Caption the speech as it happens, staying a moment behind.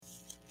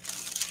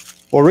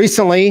Well,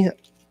 recently,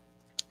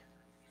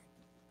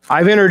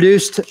 I've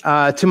introduced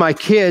to my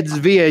kids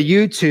via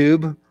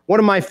YouTube one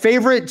of my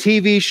favorite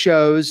TV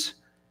shows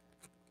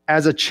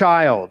as a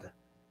child.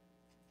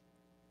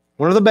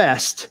 One of the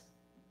best,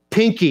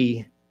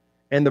 Pinky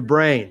and the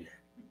Brain.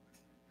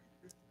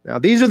 Now,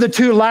 these are the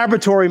two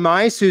laboratory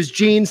mice whose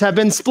genes have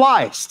been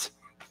spliced.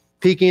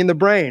 Pinky and the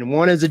Brain.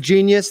 One is a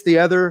genius, the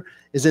other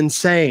is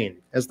insane,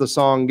 as the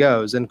song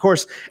goes. And of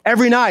course,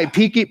 every night,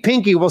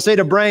 Pinky will say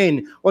to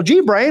Brain, "Well,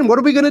 gee, Brain, what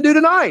are we going to do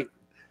tonight?"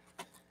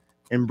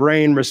 And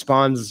Brain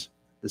responds,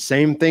 "The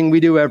same thing we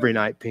do every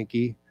night,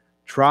 Pinky.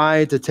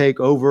 Try to take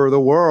over the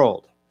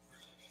world."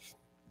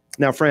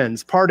 Now,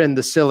 friends, pardon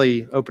the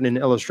silly opening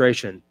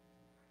illustration,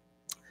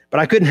 but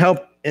I couldn't help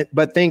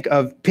but think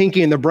of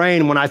Pinky and the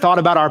Brain when I thought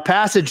about our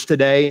passage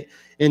today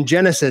in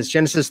Genesis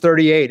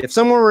 38. If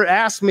someone were to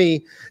ask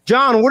me,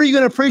 "John, what are you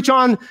going to preach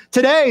on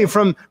today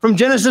from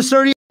Genesis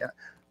 38?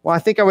 Well, I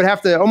think I would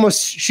have to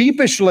almost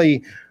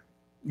sheepishly,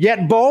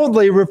 yet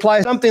boldly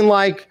reply something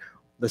like,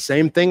 "The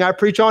same thing I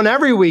preach on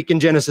every week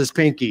in Genesis,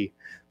 Pinky.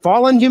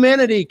 Fallen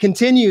humanity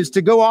continues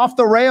to go off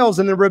the rails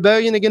in the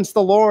rebellion against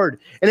the Lord.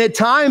 And at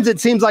times it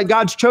seems like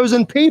God's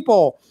chosen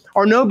people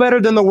are no better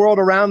than the world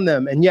around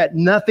them. And yet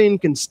nothing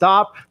can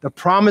stop the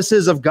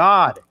promises of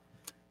God,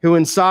 who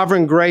in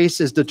sovereign grace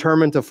is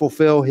determined to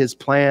fulfill his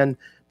plan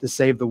to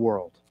save the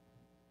world."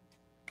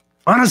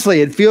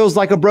 Honestly, it feels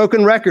like a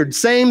broken record.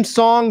 Same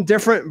song,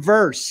 different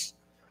verse.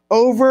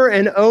 Over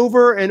and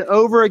over and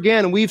over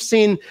again, we've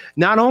seen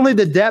not only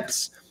the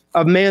depths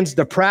of man's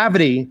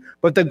depravity,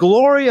 but the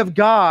glory of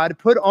God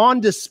put on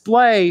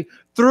display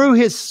through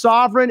his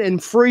sovereign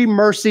and free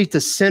mercy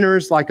to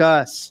sinners like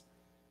us.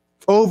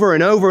 Over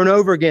and over and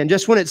over again,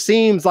 just when it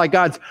seems like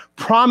God's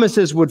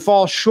promises would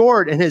fall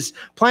short and his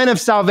plan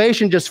of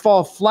salvation just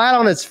fall flat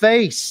on its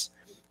face,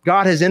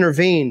 God has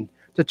intervened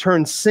to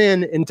turn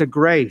sin into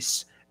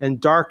grace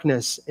and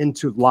darkness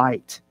into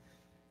light.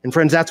 And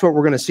friends, that's what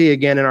we're going to see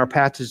again in our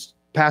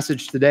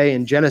passage today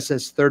in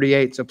Genesis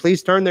 38. So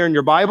please turn there in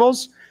your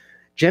Bibles.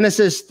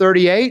 Genesis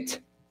 38.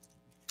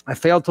 I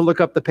failed to look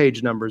up the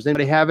page numbers.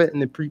 Anybody have it in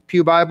the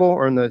Pew Bible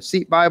or in the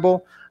Seat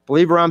Bible? I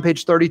believe we're on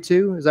page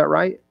 32. Is that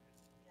right?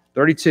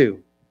 32.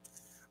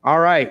 All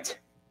right.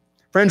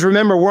 Friends,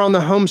 remember, we're on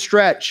the home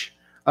stretch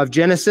of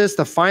Genesis,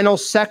 the final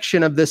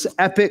section of this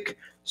epic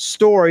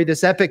story,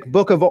 this epic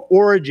book of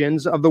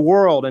origins of the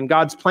world and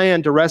God's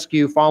plan to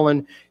rescue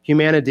fallen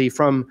humanity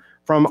from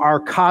our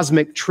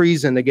cosmic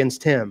treason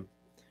against him.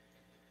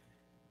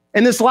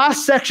 In this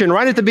last section,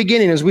 right at the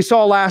beginning, as we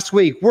saw last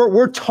week,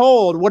 we're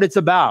told what it's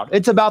about.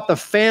 It's about the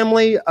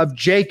family of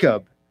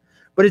Jacob.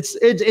 But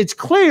it's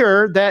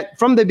clear that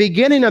from the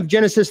beginning of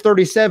Genesis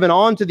 37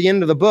 on to the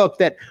end of the book,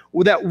 that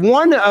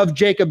one of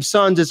Jacob's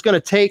sons is going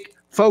to take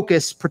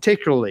focus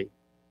particularly,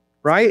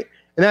 right?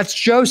 And that's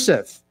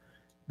Joseph,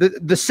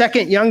 the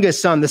second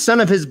youngest son, the son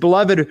of his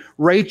beloved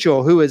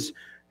Rachel,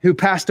 who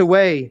passed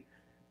away,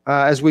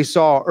 as we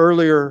saw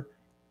earlier,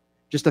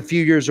 just a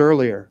few years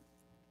earlier.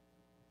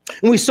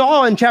 And we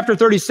saw in chapter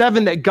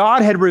 37 that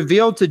God had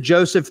revealed to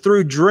Joseph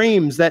through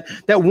dreams that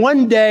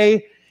one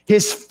day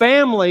his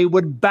family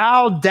would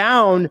bow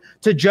down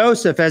to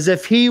Joseph as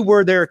if he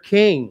were their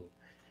king.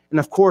 And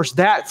of course,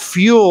 that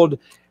fueled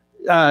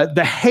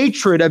the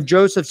hatred of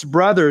Joseph's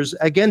brothers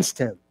against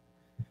him.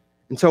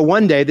 Until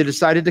one day they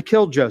decided to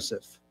kill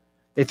Joseph.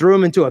 They threw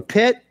him into a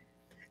pit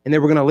and they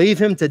were going to leave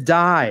him to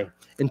die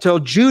until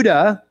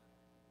Judah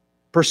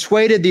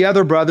persuaded the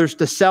other brothers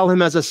to sell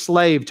him as a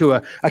slave to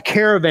a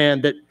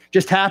caravan that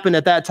just happened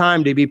at that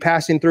time to be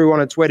passing through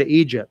on its way to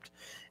Egypt.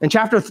 And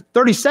chapter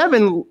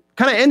 37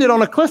 kind of ended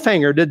on a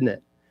cliffhanger, didn't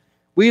it?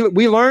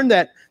 We learned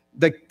that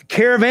the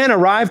caravan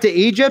arrived to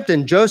Egypt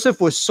and Joseph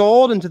was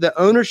sold into the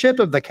ownership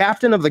of the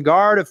captain of the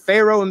guard of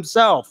Pharaoh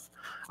himself,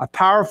 a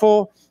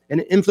powerful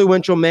and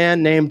influential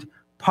man named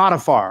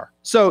Potiphar.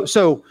 So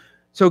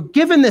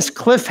given this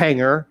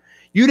cliffhanger,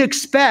 you'd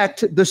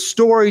expect the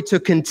story to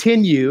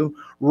continue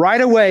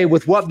right away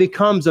with what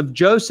becomes of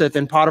Joseph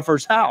in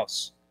Potiphar's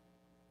house.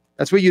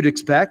 That's what you'd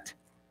expect.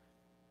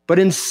 But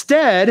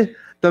instead,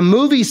 the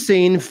movie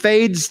scene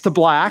fades to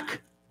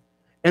black.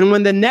 And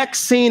when the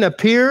next scene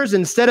appears,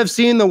 instead of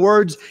seeing the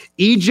words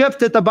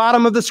Egypt at the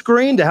bottom of the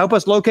screen to help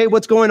us locate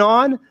what's going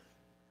on,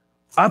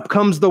 up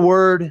comes the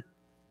word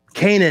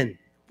Canaan.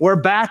 We're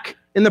back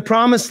in the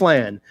promised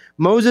land.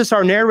 Moses,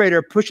 our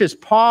narrator, pushes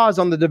pause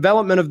on the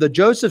development of the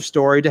Joseph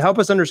story to help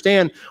us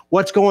understand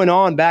what's going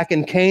on back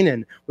in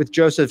Canaan with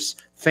Joseph's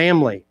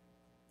family.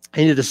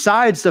 And he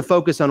decides to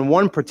focus on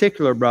one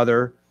particular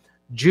brother,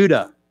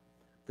 Judah,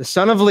 the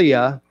son of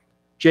Leah,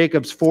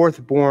 Jacob's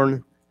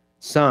fourth-born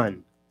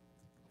son.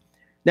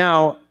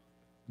 Now,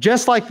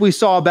 just like we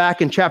saw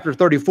back in chapter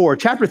 34,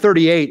 chapter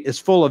 38 is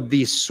full of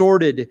these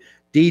sordid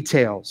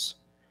details.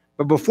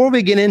 But before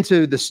we get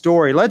into the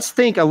story, let's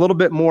think a little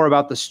bit more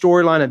about the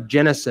storyline of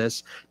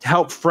Genesis to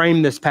help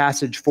frame this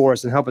passage for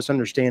us and help us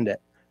understand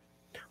it.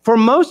 For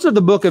most of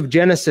the book of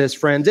Genesis,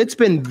 friends, it's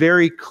been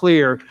very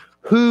clear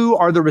who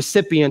are the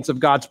recipients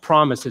of God's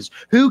promises,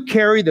 who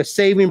carry the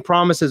saving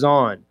promises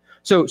on.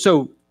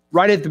 So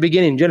right at the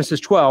beginning, Genesis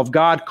 12,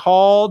 God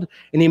called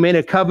and he made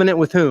a covenant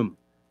with whom?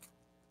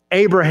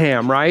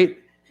 Abraham, right?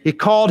 He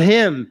called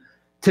him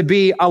to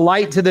be a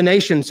light to the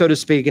nation, so to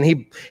speak.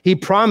 And he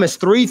promised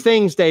three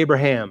things to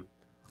Abraham: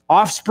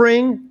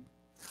 offspring,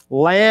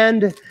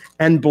 land,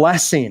 and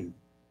blessing.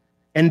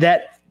 And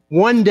that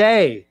one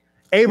day,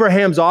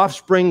 Abraham's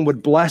offspring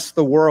would bless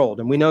the world.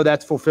 And we know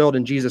that's fulfilled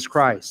in Jesus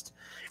Christ.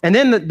 And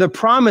then the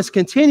promise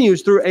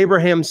continues through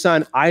Abraham's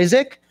son,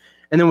 Isaac,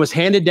 and then was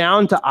handed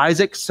down to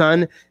Isaac's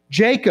son,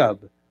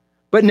 Jacob.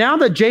 But now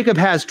that Jacob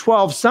has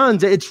 12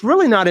 sons, it's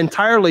really not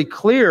entirely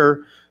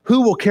clear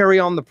who will carry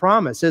on the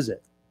promise, is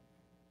it?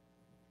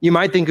 You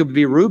might think it would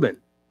be Reuben.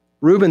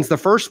 Reuben's the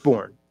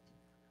firstborn.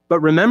 But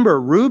remember,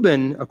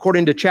 Reuben,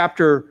 according to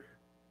chapter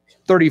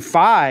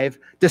 35,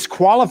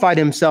 disqualified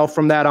himself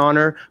from that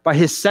honor by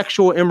his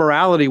sexual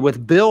immorality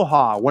with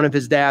Bilhah, one of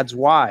his dad's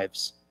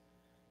wives.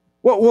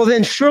 Well,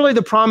 then surely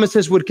the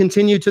promises would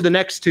continue to the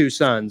next two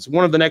sons,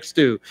 one of the next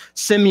two,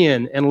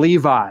 Simeon and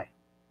Levi.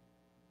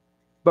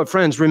 But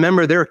friends,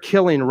 remember their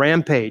killing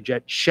rampage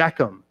at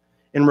Shechem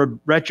in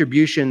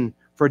retribution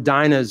for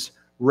Dinah's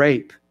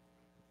rape.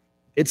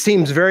 It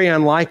seems very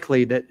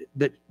unlikely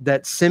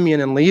that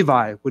Simeon and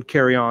Levi would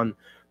carry on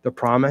the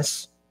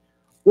promise.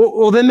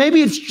 Well, then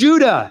maybe it's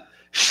Judah.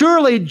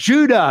 Surely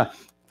Judah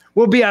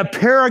will be a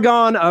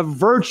paragon of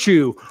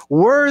virtue,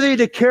 worthy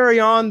to carry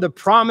on the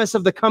promise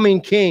of the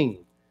coming king.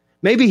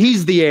 Maybe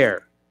he's the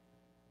heir.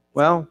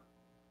 Well,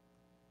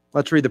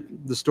 let's read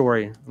the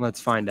story and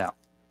let's find out.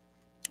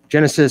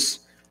 Genesis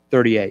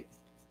 38.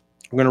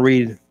 I'm going to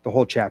read the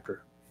whole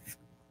chapter.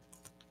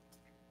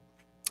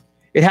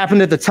 It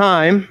happened at that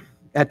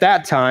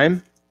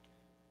time,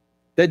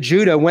 that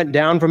Judah went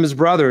down from his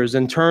brothers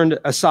and turned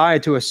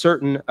aside to a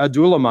certain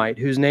Adulamite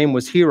whose name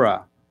was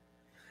Hira.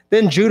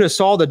 Then Judah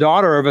saw the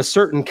daughter of a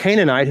certain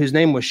Canaanite whose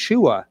name was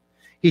Shua.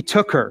 He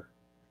took her,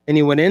 and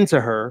he went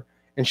into her,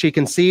 and she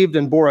conceived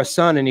and bore a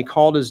son, and he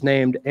called his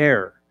name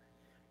Er.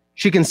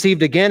 She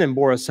conceived again and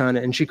bore a son,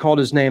 and she called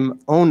his name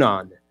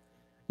Onan.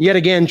 Yet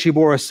again she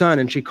bore a son,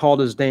 and she called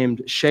his name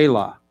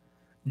Shelah.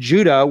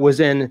 Judah was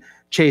in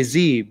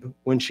Chezib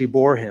when she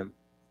bore him.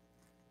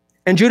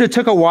 And Judah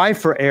took a wife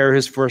for Er,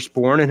 his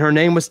firstborn, and her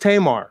name was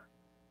Tamar.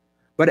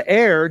 But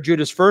Er,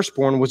 Judah's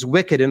firstborn, was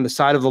wicked in the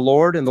sight of the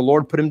Lord, and the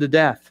Lord put him to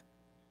death.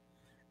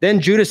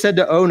 Then Judah said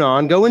to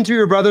Onan, "Go into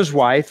your brother's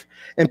wife,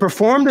 and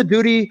perform the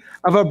duty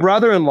of a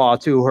brother-in-law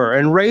to her,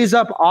 and raise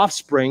up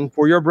offspring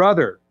for your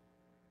brother."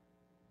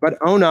 But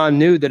Onan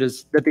knew that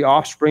the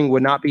offspring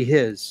would not be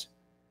his.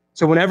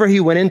 So whenever he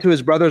went into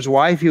his brother's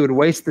wife, he would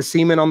waste the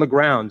semen on the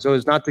ground, so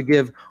as not to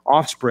give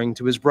offspring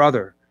to his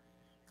brother.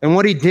 And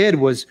what he did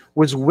was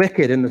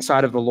wicked in the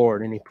sight of the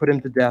Lord, and he put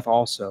him to death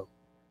also.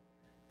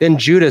 Then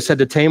Judah said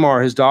to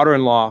Tamar, his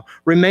daughter-in-law,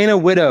 "Remain a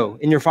widow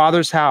in your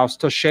father's house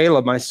till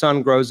Shelah, my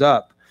son, grows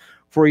up,"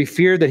 for he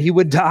feared that he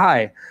would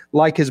die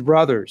like his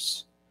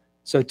brothers.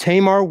 So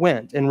Tamar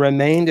went and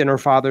remained in her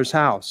father's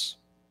house.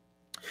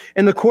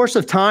 In the course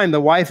of time, the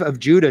wife of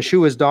Judah,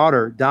 Shua's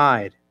daughter,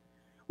 died.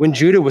 When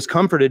Judah was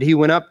comforted, he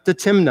went up to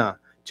Timnah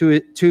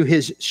to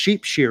his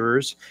sheep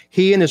shearers,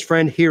 he and his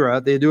friend Hira,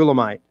 the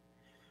Adulamite.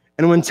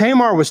 And when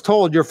Tamar was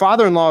told, "Your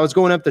father-in-law is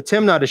going up to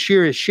Timnah to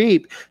shear his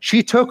sheep,"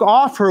 she took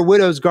off her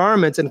widow's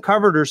garments and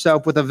covered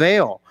herself with a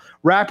veil,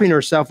 wrapping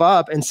herself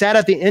up, and sat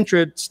at the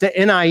entrance to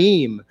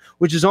Enaim,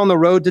 which is on the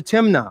road to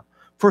Timnah.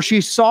 For she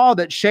saw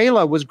that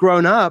Shelah was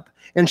grown up,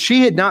 and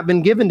she had not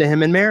been given to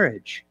him in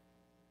marriage.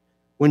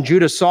 When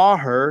Judah saw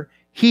her,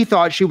 he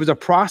thought she was a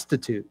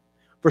prostitute,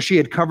 for she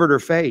had covered her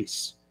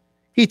face.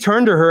 He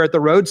turned to her at the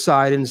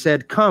roadside and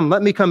said, "Come,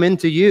 let me come in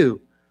to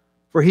you,"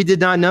 for he did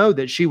not know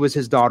that she was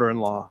his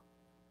daughter-in-law.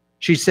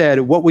 She said,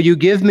 "What will you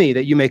give me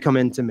that you may come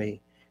in to me?"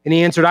 And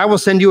he answered, "I will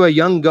send you a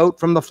young goat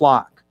from the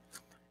flock."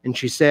 And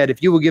she said,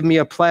 "If you will give me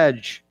a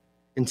pledge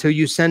until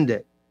you send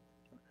it."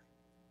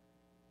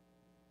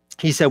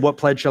 He said, "What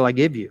pledge shall I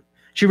give you?"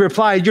 She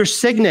replied, "Your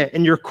signet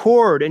and your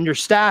cord and your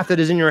staff that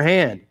is in your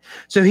hand."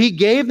 So he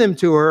gave them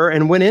to her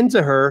and went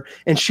into her,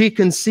 and she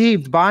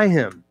conceived by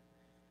him.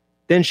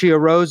 Then she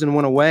arose and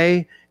went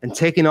away, and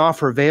taking off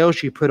her veil,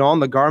 she put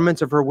on the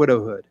garments of her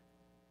widowhood.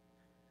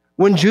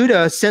 When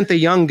Judah sent the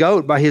young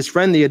goat by his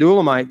friend the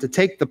Adulamite to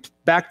take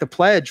back the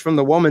pledge from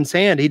the woman's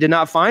hand, he did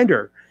not find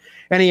her.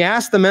 And he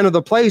asked the men of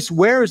the place,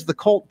 "Where is the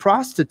cult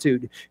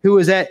prostitute who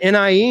was at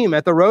Enaim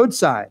at the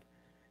roadside?"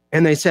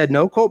 And they said,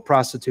 "No cult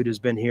prostitute has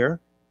been here."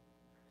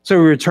 So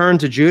he returned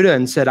to Judah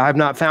and said, "I have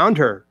not found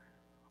her."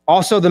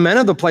 Also the men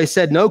of the place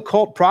said, "No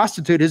cult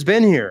prostitute has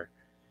been here."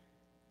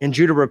 And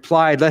Judah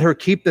replied, "Let her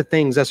keep the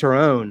things as her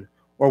own,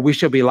 or we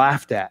shall be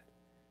laughed at.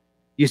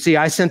 You see,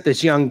 I sent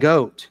this young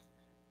goat,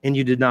 and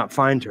you did not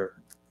find her."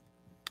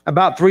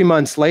 About 3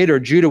 months later,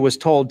 Judah was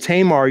told,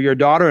 "Tamar, your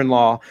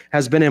daughter-in-law,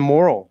 has been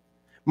immoral.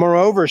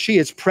 Moreover, she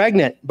is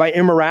pregnant by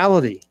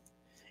immorality."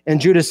 And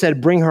Judah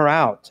said, "Bring her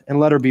out and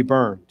let her be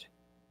burned."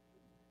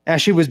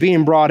 As she was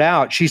being brought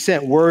out, she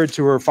sent word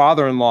to her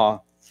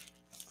father-in-law,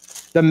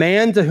 "The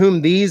man to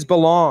whom these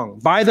belong,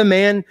 by the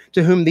man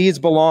to whom these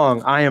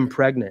belong, I am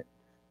pregnant."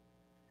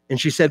 And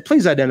she said,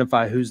 "Please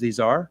identify whose these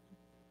are."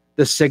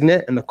 the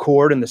signet and the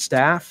cord and the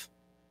staff?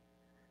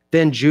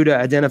 Then Judah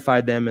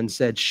identified them and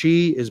said,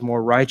 she is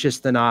more righteous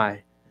than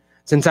I,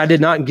 since I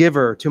did not give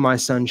her to my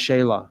son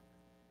Shelah.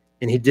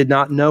 And he did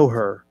not know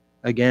her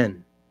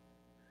again.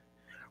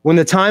 When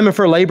the time of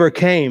her labor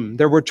came,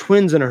 there were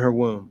twins in her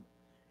womb.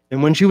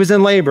 And when she was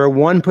in labor,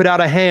 one put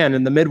out a hand,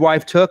 and the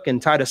midwife took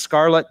and tied a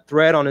scarlet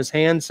thread on his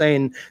hand,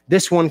 saying,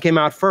 this one came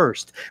out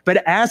first.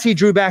 But as he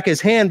drew back his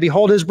hand,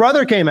 behold, his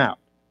brother came out.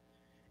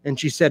 And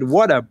she said,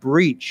 what a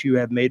breach you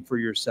have made for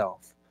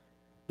yourself.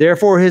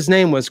 Therefore his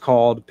name was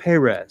called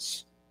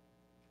Perez.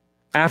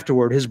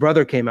 Afterward, his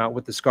brother came out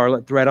with the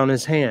scarlet thread on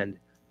his hand,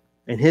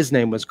 and his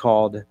name was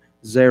called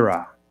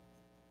Zerah.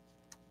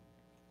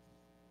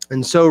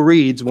 And so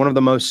reads one of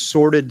the most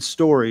sordid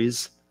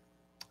stories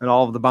in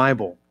all of the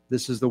Bible.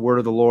 This is the word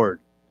of the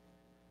Lord.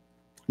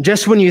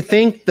 Just when you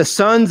think the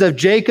sons of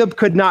Jacob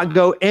could not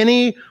go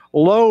any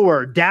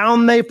lower,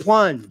 down they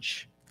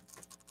plunge.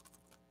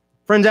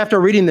 Friends, after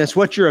reading this,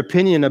 what's your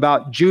opinion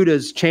about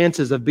Judah's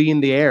chances of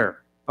being the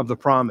heir of the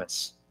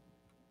promise?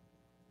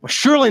 Well,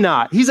 surely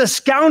not. He's a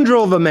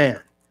scoundrel of a man.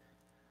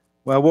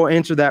 Well, we'll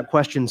answer that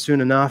question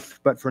soon enough,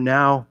 but for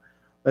now,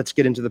 let's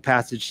get into the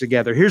passage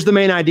together. Here's the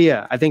main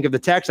idea, I think, of the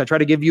text. I try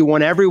to give you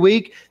one every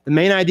week. The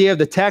main idea of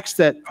the text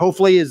that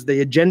hopefully is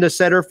the agenda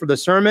setter for the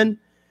sermon,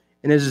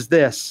 and it is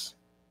this.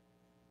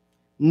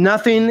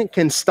 Nothing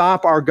can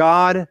stop our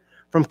God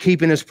from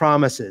keeping his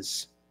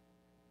promises.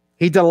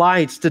 He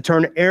delights to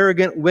turn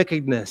arrogant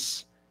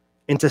wickedness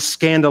into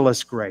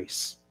scandalous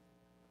grace.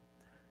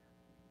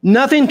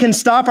 Nothing can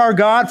stop our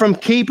God from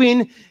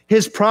keeping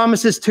his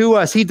promises to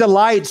us. He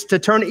delights to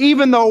turn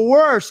even the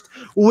worst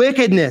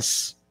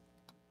wickedness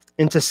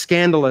into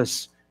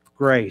scandalous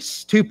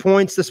grace. 2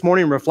 points this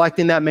morning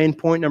reflecting that main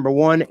point. Number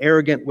one,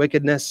 arrogant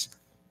wickedness.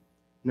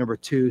 Number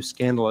two,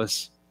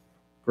 scandalous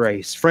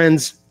grace.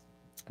 Friends,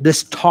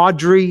 this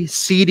tawdry,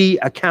 seedy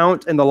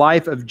account in the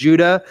life of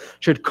Judah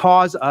should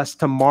cause us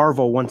to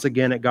marvel once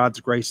again at God's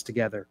grace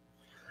together.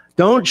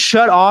 Don't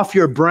shut off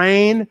your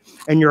brain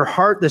and your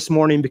heart this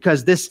morning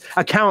because this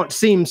account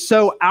seems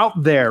so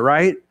out there,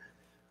 right?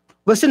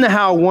 Listen to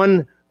how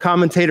one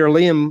commentator,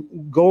 Liam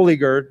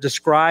Goliger,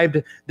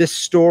 described this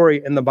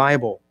story in the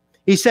Bible.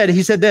 He said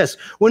this,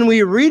 when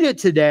we read it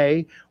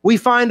today, we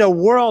find a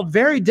world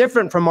very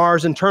different from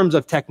ours in terms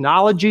of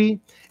technology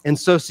and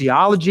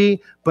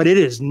sociology, but it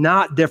is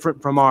not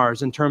different from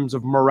ours in terms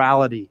of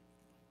morality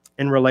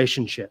and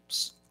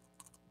relationships.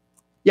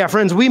 Yeah,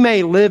 friends, we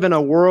may live in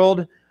a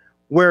world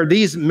where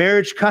these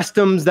marriage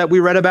customs that we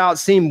read about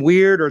seem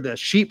weird, or the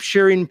sheep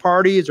shearing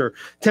parties, or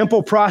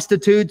temple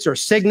prostitutes, or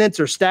signets,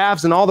 or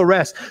staffs, and all the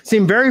rest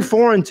seem very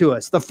foreign to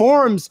us. The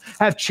forms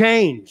have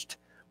changed,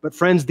 but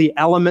friends, the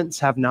elements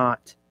have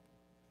not.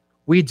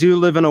 We do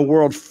live in a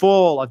world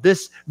full of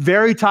this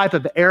very type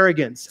of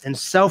arrogance and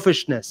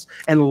selfishness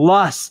and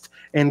lust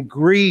and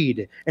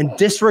greed and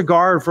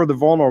disregard for the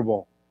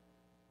vulnerable.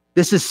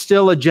 This is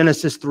still a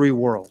Genesis 3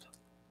 world.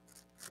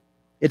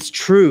 It's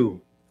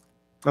true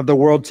of the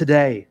world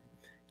today.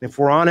 If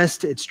we're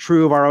honest, it's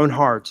true of our own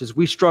hearts as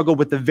we struggle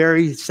with the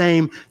very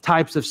same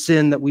types of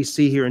sin that we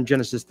see here in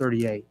Genesis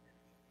 38.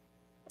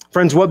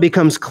 Friends, what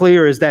becomes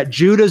clear is that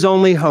Judah's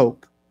only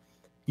hope,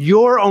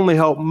 your only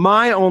hope,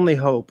 my only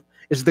hope,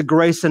 is the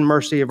grace and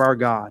mercy of our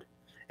God.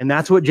 And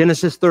that's what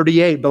Genesis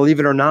 38, believe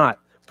it or not,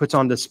 puts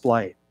on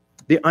display.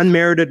 The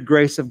unmerited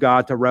grace of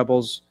God to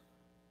rebels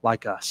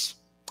like us.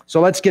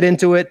 So let's get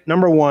into it.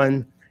 Number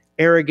one,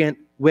 arrogant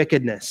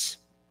wickedness.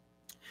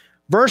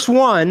 Verse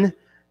 1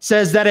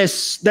 says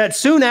that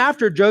soon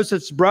after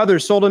Joseph's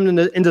brothers sold him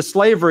into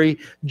slavery,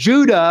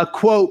 Judah,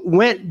 quote,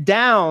 went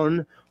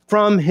down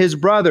from his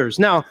brothers.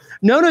 Now,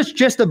 notice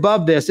just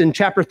above this in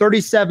chapter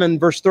 37,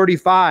 verse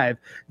 35,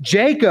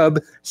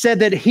 Jacob said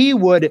that he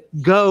would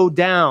go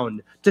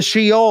down to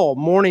Sheol,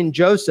 mourning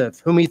Joseph,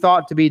 whom he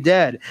thought to be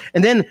dead.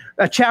 And then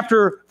a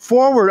chapter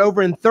forward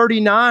over in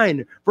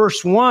 39,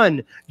 verse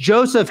 1,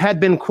 Joseph had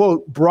been,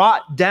 quote,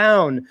 brought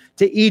down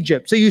to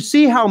Egypt. So you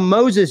see how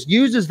Moses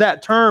uses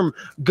that term,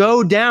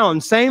 go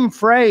down, same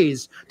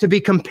phrase, to be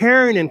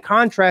comparing and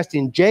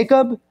contrasting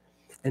Jacob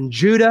and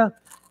Judah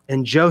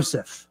and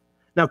Joseph.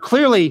 Now,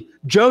 clearly,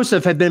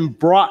 Joseph had been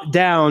brought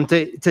down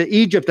to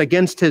Egypt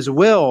against his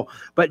will,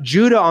 but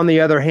Judah, on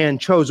the other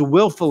hand, chose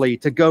willfully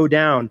to go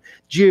down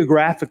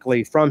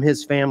geographically from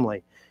his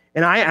family.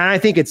 And I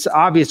think it's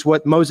obvious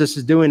what Moses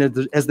is doing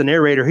as the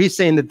narrator. He's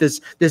saying that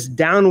this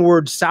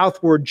downward,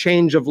 southward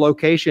change of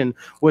location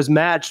was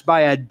matched by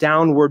a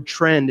downward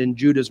trend in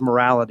Judah's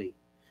morality.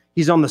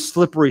 He's on the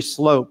slippery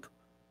slope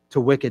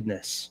to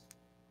wickedness.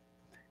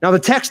 Now, the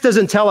text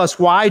doesn't tell us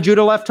why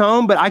Judah left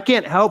home, but I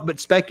can't help but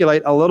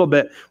speculate a little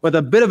bit with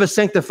a bit of a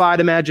sanctified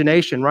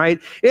imagination,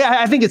 right?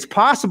 I think it's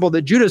possible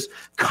that Judah's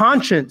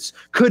conscience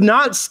could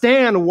not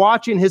stand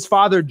watching his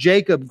father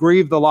Jacob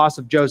grieve the loss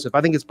of Joseph. I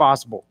think it's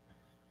possible,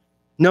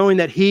 knowing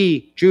that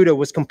Judah,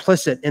 was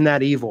complicit in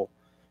that evil.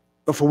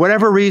 But for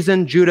whatever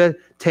reason, Judah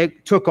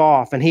took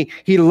off, and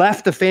he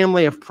left the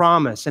family of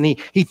promise, and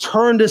he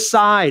turned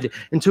aside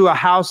into a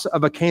house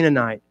of a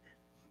Canaanite.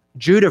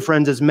 Judah,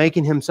 friends, is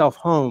making himself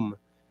home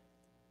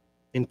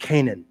in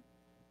Canaan.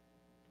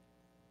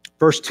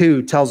 Verse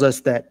 2 tells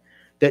us that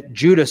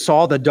Judah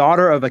saw the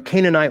daughter of a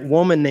Canaanite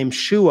woman named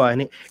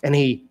Shua, and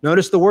he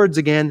noticed the words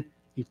again.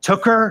 He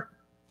took her,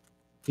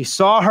 he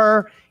saw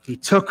her, he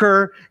took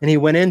her, and he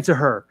went into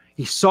her.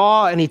 He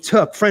saw and he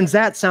took. Friends,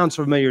 that sounds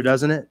familiar,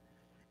 doesn't it?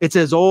 It's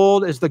as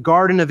old as the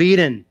Garden of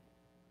Eden.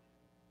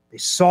 They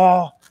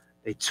saw,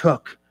 they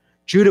took.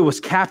 Judah was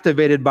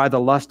captivated by the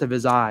lust of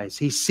his eyes.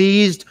 He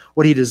seized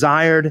what he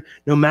desired,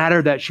 no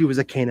matter that she was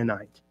a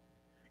Canaanite.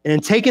 And in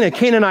taking a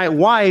Canaanite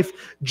wife,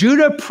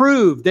 Judah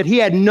proved that he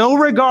had no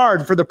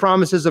regard for the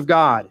promises of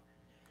God.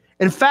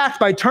 In fact,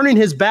 by turning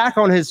his back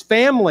on his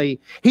family,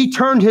 he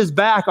turned his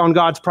back on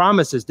God's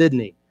promises, didn't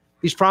he?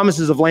 These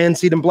promises of land,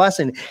 seed, and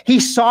blessing. He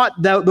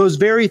sought those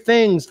very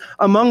things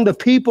among the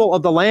people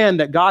of the land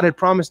that God had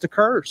promised to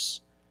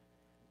curse.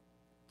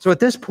 So at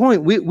this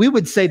point, we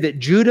would say that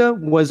Judah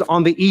was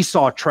on the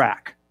Esau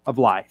track of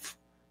life.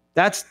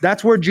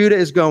 That's where Judah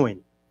is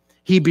going.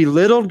 He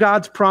belittled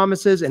God's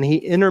promises and he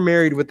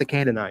intermarried with the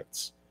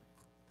Canaanites.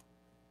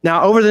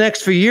 Now, over the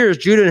next few years,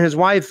 Judah and his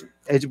wife,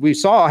 as we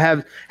saw,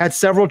 have had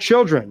several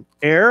children,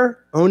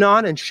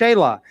 Onan, and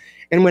Shelah.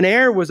 And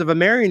when was of a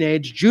marrying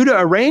age, Judah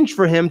arranged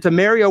for him to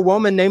marry a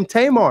woman named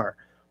Tamar,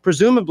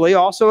 presumably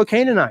also a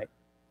Canaanite.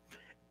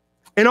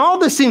 And all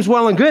this seems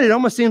well and good. It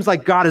almost seems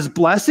like God is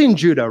blessing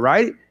Judah,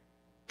 right?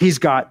 He's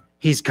got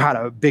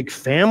a big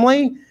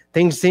family.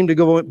 Things seem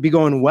to be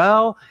going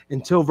well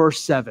until verse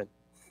 7.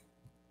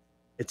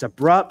 It's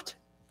abrupt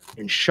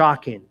and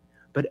shocking.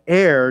 But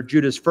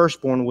Judah's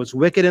firstborn, was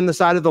wicked in the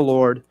sight of the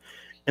Lord,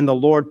 and the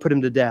Lord put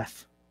him to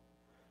death.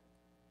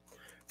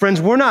 Friends,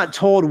 we're not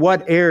told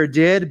what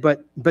did,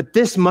 but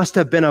this must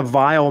have been a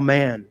vile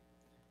man,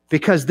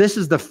 because this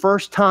is the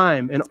first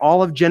time in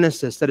all of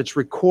Genesis that it's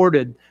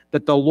recorded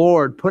that the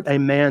Lord put a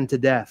man to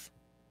death.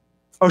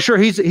 Oh, sure,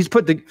 he's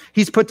put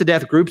to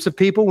death groups of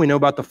people. We know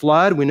about the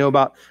flood. We know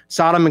about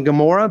Sodom and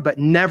Gomorrah, but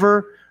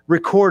never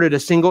recorded a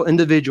single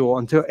individual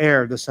until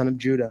the son of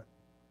Judah.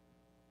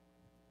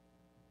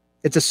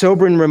 It's a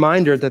sobering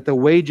reminder that the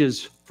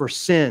wages for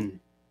sin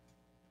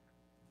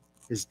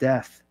is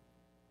death.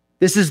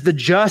 This is the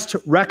just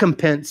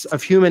recompense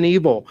of human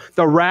evil,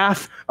 the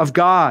wrath of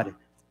God.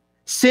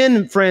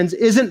 Sin, friends,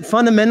 isn't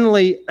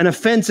fundamentally an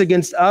offense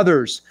against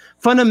others.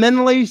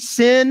 Fundamentally,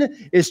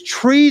 sin is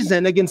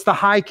treason against the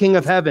high King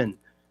of heaven,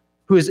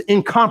 who is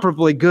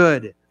incomparably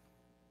good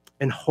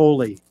and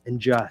holy and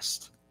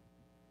just.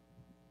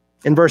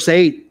 In verse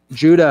 8,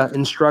 Judah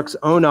instructs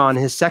Onan,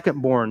 his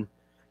secondborn,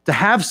 to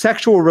have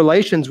sexual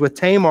relations with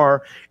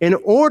Tamar in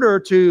order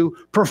to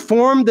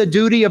perform the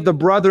duty of the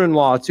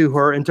brother-in-law to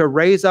her and to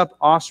raise up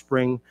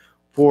offspring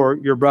for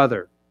your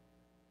brother.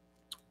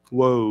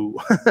 Whoa,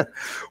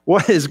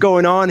 what is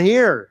going on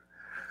here?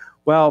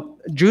 Well,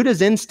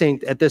 Judah's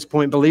instinct at this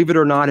point, believe it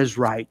or not, is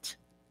right.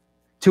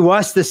 To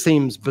us, this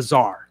seems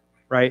bizarre,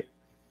 right?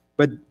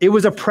 But it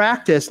was a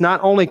practice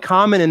not only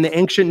common in the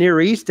ancient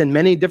Near East and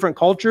many different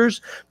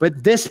cultures,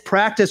 but this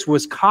practice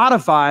was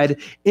codified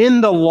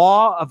in the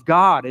law of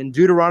God in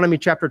Deuteronomy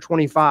chapter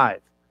 25.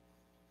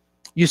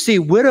 You see,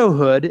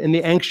 widowhood in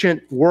the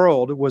ancient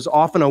world was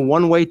often a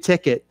one-way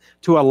ticket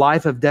to a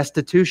life of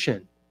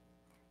destitution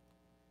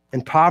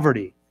and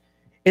poverty.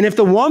 And if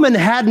the woman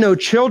had no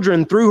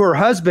children through her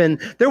husband,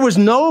 there was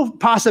no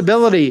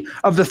possibility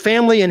of the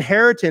family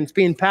inheritance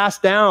being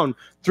passed down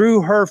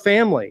through her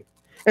family.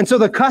 And so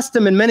the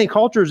custom in many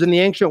cultures in the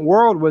ancient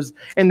world was,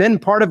 and then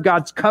part of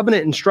God's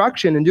covenant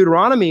instruction in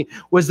Deuteronomy,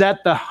 was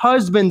that the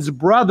husband's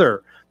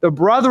brother, the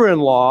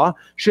brother-in-law,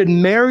 should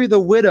marry the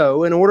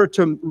widow in order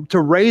to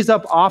raise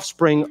up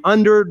offspring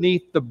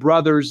underneath the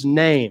brother's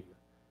name.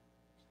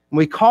 And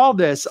we call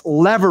this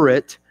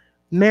levirate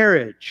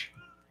marriage.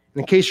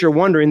 In case you're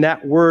wondering,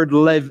 that word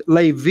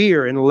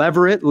levir and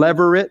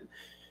levirate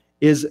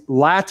is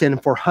Latin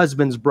for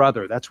husband's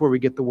brother. That's where we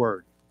get the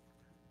word.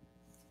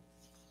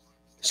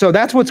 So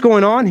that's what's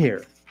going on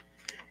here.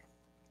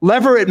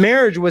 Levirate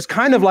marriage was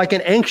kind of like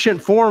an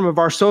ancient form of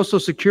our social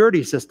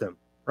security system,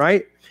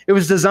 right? It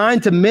was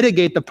designed to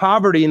mitigate the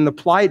poverty and the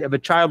plight of a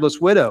childless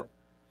widow.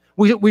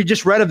 We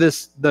just read of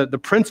this, the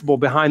principle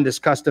behind this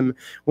custom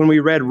when we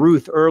read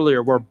Ruth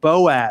earlier, where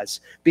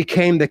Boaz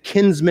became the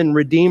kinsman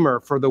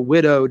redeemer for the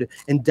widowed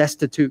and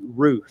destitute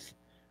Ruth.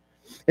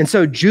 And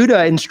so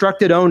Judah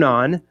instructed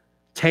Onan,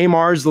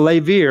 Tamar's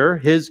levir,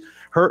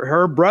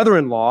 her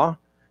brother-in-law,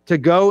 to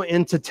go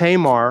into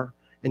Tamar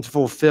and to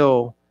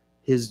fulfill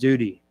his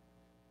duty.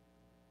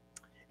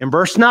 And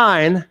verse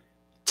 9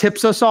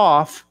 tips us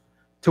off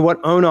to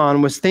what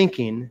Onan was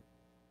thinking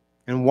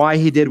and why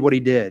he did what he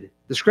did.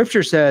 The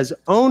scripture says,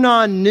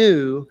 Onan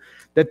knew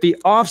that the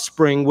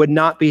offspring would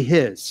not be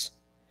his.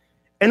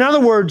 In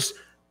other words,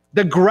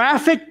 the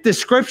graphic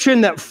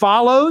description that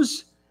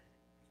follows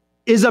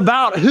is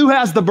about who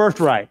has the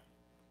birthright.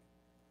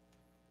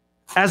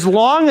 As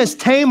long as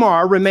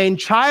Tamar remained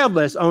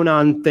childless,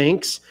 Onan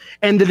thinks,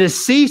 and the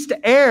deceased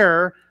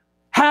heir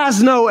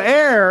has no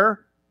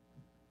heir,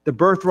 the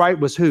birthright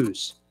was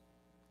whose?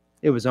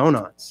 It was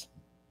Onan's.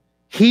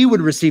 he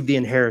would receive the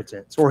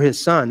inheritance, or his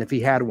son if he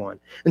had one.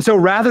 And so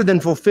rather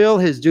than fulfill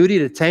his duty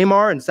to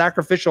Tamar in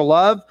sacrificial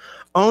love,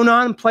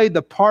 Onan played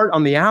the part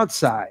on the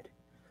outside,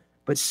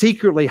 but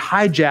secretly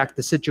hijacked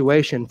the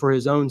situation for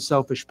his own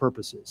selfish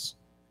purposes.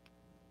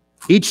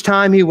 Each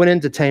time he went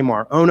into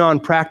Tamar, Onan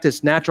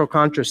practiced natural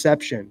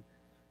contraception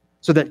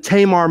so that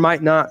Tamar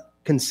might not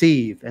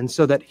conceive and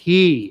so that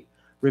he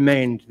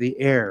remained the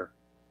heir.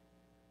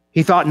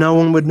 He thought no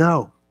one would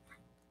know.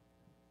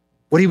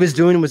 What he was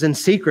doing was in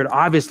secret,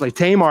 obviously.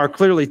 Tamar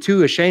clearly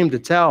too ashamed to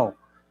tell.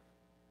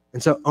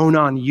 And so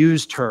Onan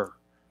used her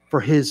for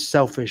his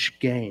selfish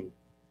gain.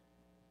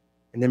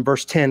 And then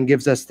verse 10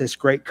 gives us this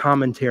great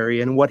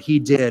commentary, and what he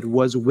did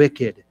was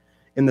wicked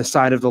in the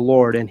sight of the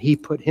Lord, and he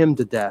put him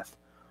to death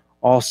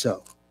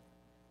also.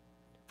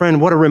 Friend,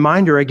 what a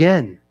reminder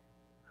again.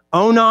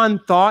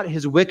 Onan thought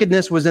his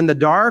wickedness was in the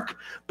dark,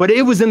 but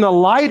it was in the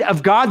light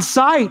of God's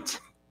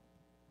sight.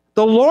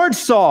 The Lord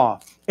saw,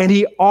 and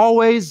he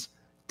always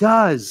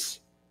does.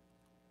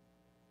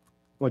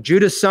 Well,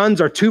 Judah's sons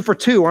are 2 for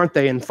 2, aren't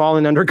they, in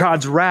falling under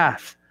God's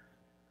wrath?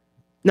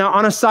 Now,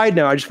 on a side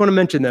note, I just want to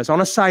mention this.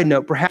 On a side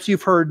note, perhaps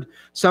you've heard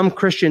some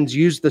Christians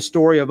use the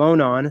story of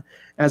Onan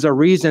as a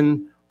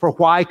reason for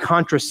why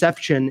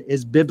contraception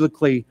is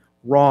biblically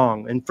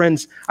wrong. And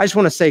friends, I just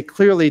want to say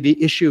clearly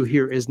the issue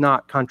here is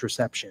not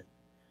contraception.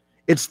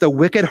 It's the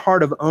wicked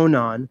heart of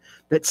Onan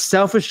that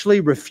selfishly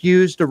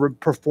refused to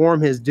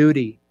perform his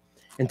duty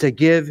and to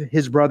give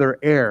his brother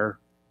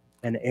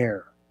an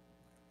heir.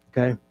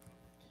 Okay?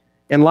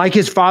 And like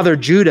his father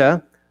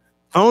Judah,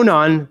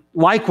 Onan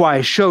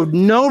likewise showed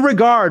no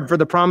regard for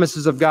the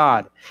promises of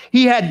God.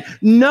 He had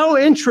no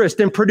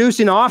interest in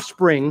producing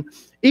offspring,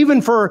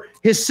 even for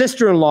his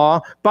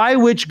sister-in-law, by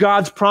which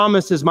God's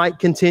promises might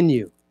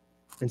continue.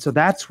 And so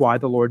that's why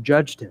the Lord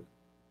judged him.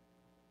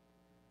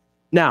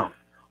 Now,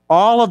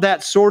 all of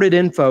that sordid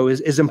info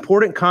is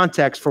important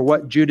context for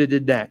what Judah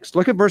did next.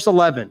 Look at verse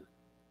 11.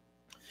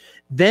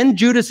 Then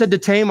Judah said to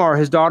Tamar,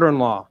 his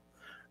daughter-in-law,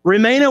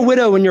 "Remain a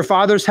widow in your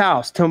father's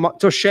house till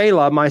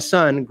Shelah, my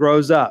son,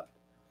 grows up."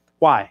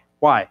 Why?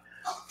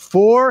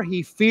 For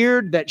he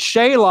feared that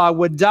Shelah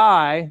would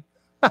die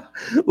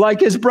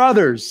like his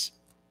brothers.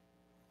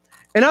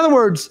 In other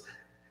words,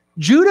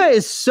 Judah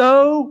is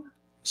so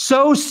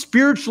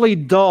spiritually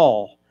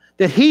dull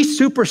that he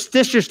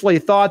superstitiously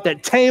thought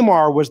that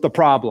Tamar was the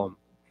problem,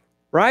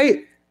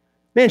 right?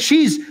 Man,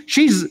 she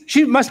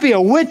must be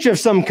a witch of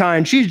some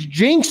kind. She's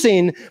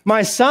jinxing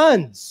my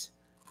sons.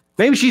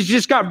 Maybe she's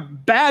just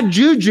got bad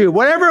juju,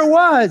 whatever it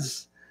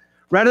was.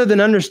 Rather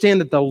than understand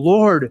that the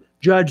Lord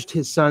judged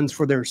his sons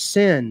for their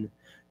sin,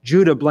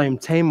 Judah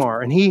blamed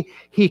Tamar, and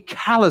he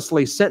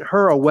callously sent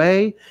her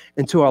away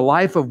into a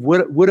life of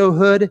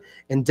widowhood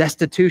and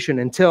destitution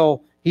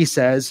until, he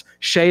says,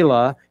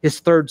 Shelah, his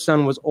third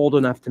son, was old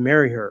enough to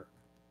marry her.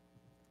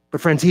 But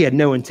friends, he had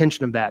no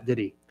intention of that, did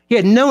he? He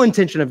had no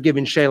intention of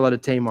giving Shelah to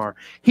Tamar.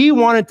 He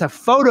wanted to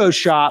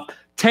Photoshop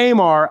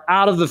Tamar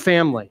out of the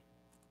family.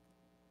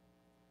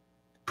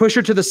 Push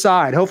her to the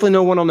side. Hopefully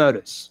no one will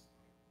notice.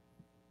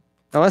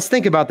 Now let's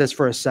think about this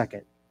for a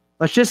second.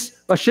 Let's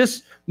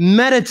just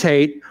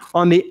meditate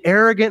on the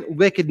arrogant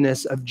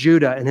wickedness of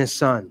Judah and his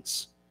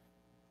sons.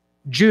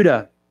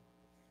 Judah,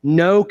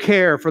 no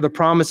care for the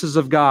promises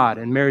of God,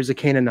 and marries a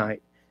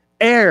Canaanite.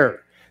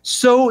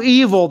 So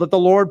evil that the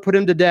Lord put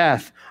him to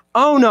death.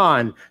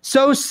 Onan,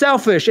 so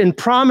selfish and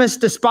promise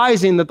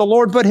despising that the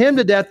Lord put him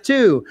to death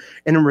too.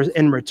 And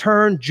in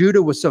return,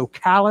 Judah was so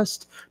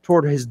calloused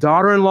toward his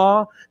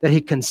daughter-in-law that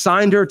he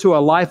consigned her to a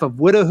life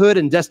of widowhood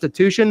and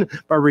destitution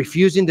by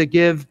refusing to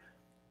give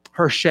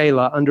her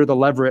Shelah under the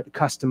levirate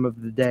custom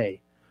of the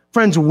day.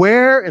 Friends,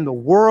 where in the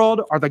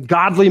world are the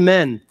godly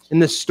men in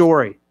this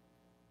story?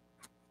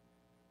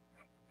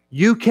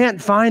 You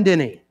can't find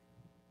any.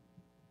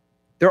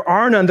 There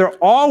are none. They're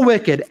all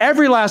wicked.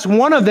 Every last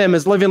one of them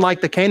is living like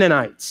the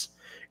Canaanites.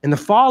 And the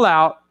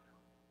fallout,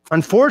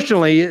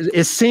 unfortunately,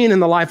 is seen in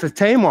the life of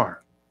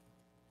Tamar.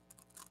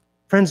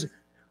 Friends,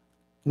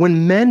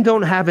 when men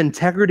don't have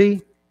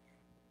integrity,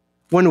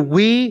 when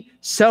we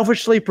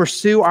selfishly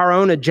pursue our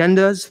own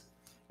agendas,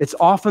 it's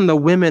often the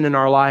women in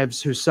our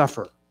lives who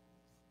suffer.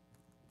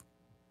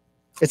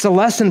 It's a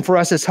lesson for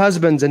us as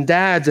husbands and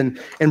dads and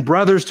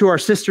brothers to our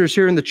sisters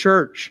here in the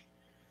church.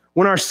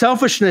 When our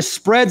selfishness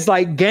spreads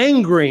like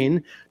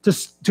gangrene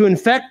to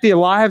infect the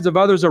lives of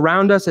others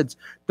around us,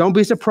 don't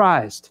be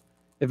surprised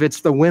if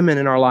it's the women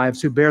in our lives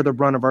who bear the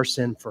brunt of our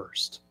sin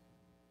first.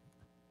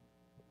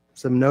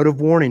 Some note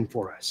of warning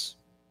for us.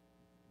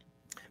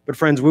 But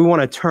friends, we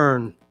want to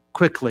turn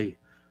quickly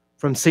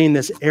from seeing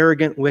this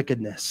arrogant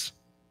wickedness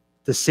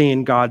to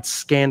seeing God's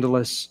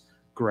scandalous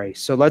grace.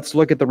 So let's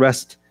look at the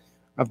rest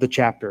of the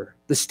chapter.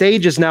 The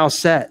stage is now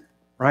set,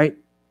 right?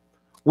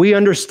 We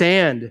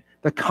understand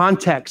the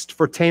context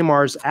for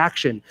Tamar's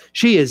action.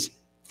 She is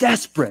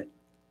desperate.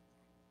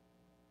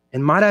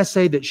 And might I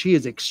say that she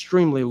is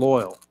extremely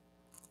loyal.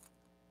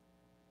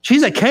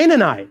 She's a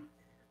Canaanite.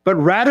 But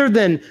rather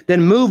than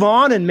move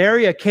on and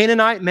marry a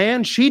Canaanite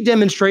man, she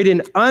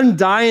demonstrated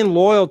undying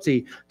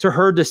loyalty to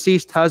her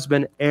deceased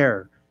husband,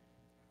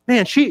 Man,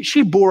 Man,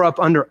 she bore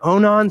up under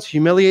Onan's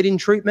humiliating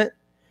treatment.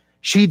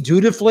 She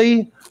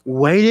dutifully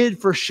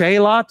waited for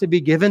Shelah to be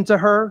given to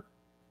her,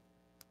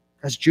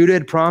 as Judah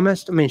had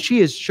promised. I mean, she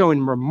is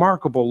showing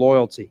remarkable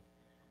loyalty.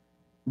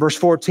 Verse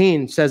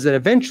 14 says that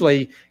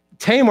eventually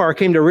Tamar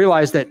came to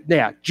realize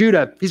that,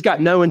 Judah, he's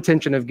got no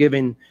intention of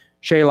giving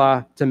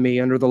Shelah to me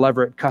under the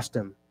levirate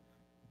custom.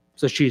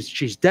 So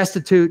she's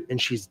destitute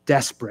and she's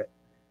desperate.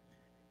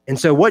 And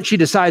so what she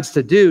decides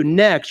to do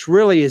next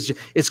really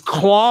is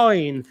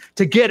clawing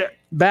to get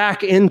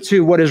back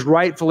into what is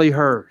rightfully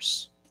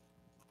hers.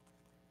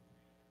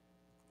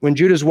 When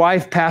Judah's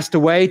wife passed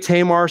away,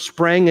 Tamar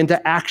sprang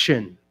into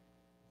action.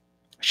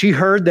 She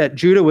heard that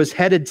Judah was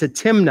headed to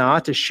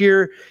Timnah to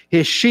shear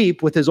his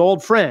sheep with his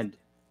old friend,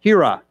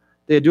 Hira,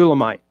 the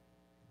Adullamite.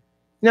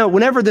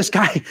 Whenever this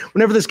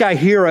guy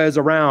Hira is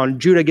around,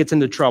 Judah gets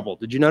into trouble.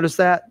 Did you notice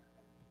that?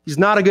 He's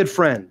not a good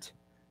friend.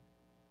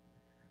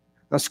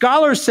 Now,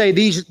 scholars say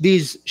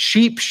these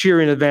sheep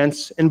shearing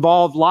events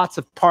involve lots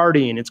of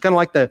partying. It's kind of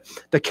like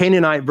the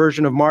Canaanite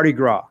version of Mardi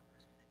Gras,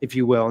 if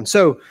you will. And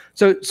so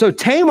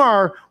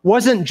Tamar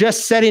wasn't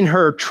just setting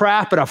her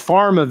trap at a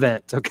farm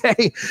event,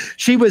 okay?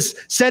 She was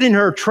setting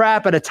her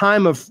trap at a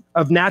time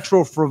of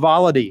natural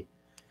frivolity.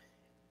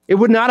 It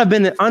would not have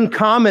been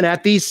uncommon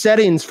at these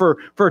settings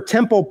for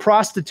temple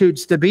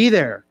prostitutes to be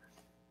there.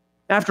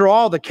 After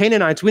all, the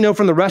Canaanites, we know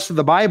from the rest of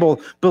the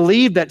Bible,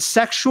 believed that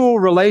sexual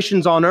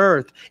relations on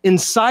earth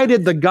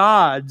incited the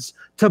gods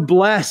to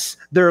bless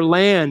their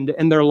land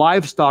and their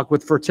livestock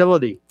with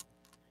fertility.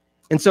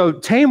 And so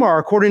Tamar,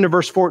 according to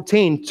verse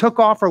 14, took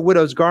off her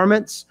widow's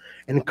garments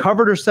and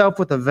covered herself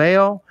with a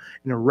veil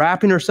and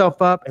wrapping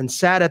herself up and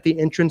sat at the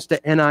entrance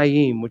to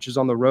Enaim, which is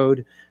on the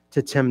road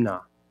to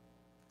Timnah.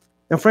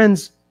 Now,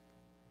 friends,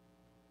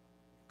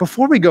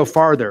 before we go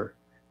farther,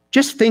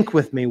 just think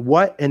with me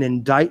what an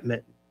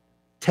indictment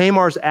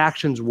Tamar's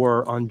actions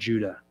were on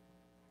Judah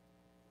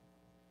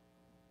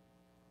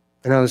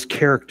and on his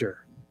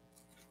character.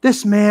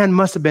 This man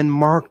must have been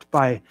marked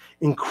by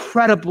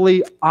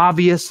incredibly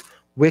obvious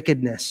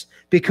wickedness,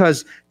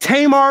 because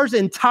Tamar's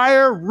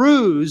entire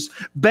ruse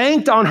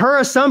banked on her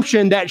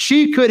assumption that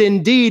she could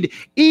indeed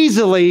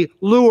easily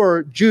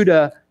lure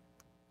Judah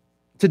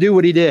to do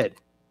what he did,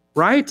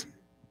 right?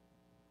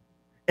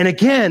 And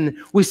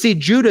again, we see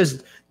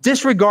Judah's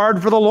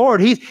disregard for the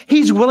Lord.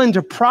 He's willing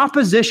to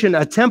proposition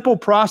a temple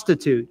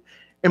prostitute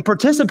and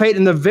participate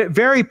in the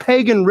very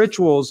pagan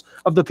rituals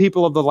of the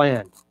people of the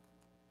land.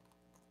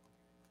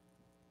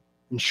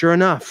 And sure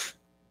enough,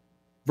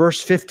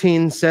 verse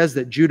 15 says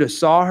that Judah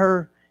saw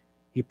her,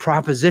 he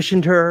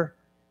propositioned her,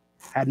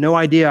 had no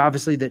idea,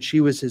 obviously, that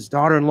she was his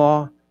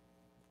daughter-in-law.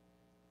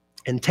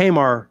 And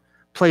Tamar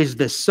plays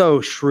this so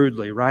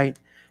shrewdly, right?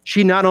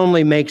 She not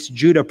only makes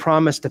Judah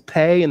promise to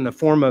pay in the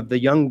form of the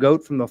young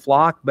goat from the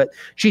flock, but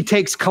she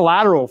takes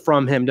collateral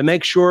from him to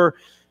make sure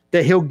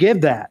that he'll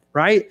give that,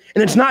 right?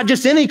 And it's not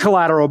just any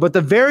collateral, but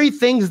the very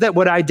things that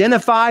would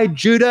identify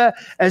Judah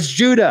as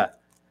Judah.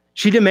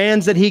 She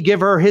demands that he give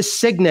her his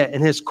signet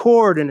and his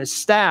cord and his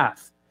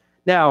staff.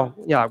 Now,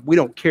 we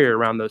don't carry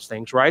around those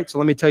things, right? So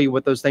let me tell you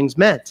what those things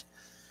meant.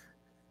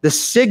 The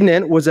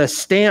signet was a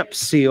stamp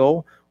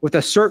seal with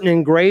a certain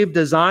engraved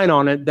design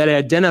on it that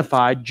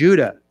identified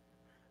Judah.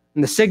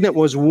 And the signet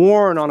was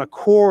worn on a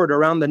cord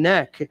around the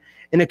neck,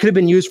 and it could have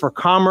been used for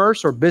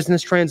commerce or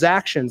business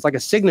transactions, like a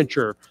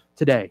signature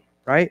today,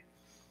 right?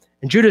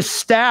 And Judah's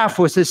staff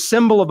was his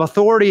symbol of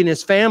authority in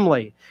his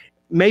family.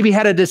 Maybe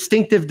had a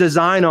distinctive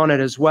design on it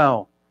as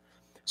well.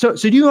 So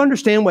do you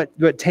understand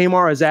what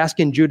Tamar is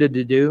asking Judah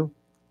to do?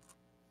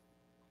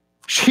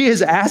 She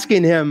is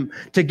asking him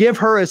to give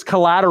her as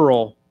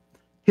collateral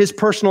his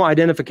personal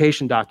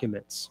identification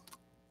documents.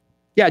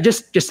 Yeah,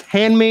 just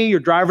hand me your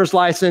driver's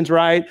license,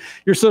 right?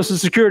 Your social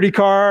security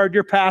card,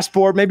 your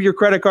passport, maybe your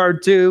credit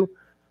card too.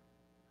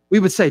 We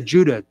would say,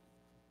 Judah,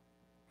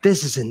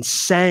 this is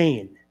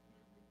insane.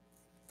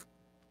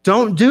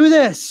 Don't do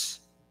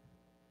this.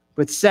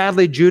 But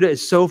sadly, Judah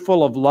is so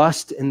full of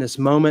lust in this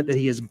moment that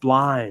he is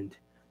blind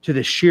to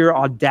the sheer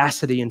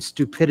audacity and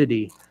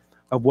stupidity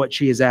of what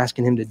she is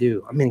asking him to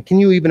do. I mean, can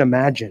you even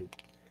imagine?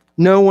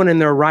 No one in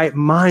their right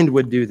mind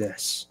would do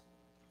this.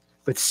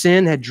 But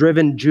sin had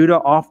driven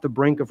Judah off the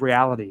brink of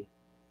reality.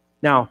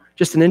 Now,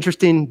 just an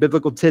interesting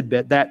biblical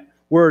tidbit, that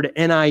word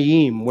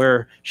Enaim,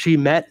 where she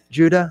met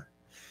Judah,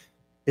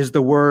 is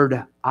the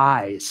word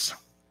eyes.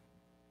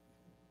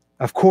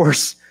 Of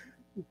course,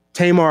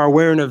 Tamar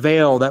wearing a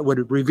veil that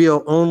would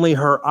reveal only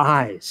her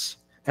eyes.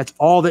 That's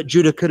all that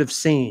Judah could have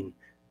seen.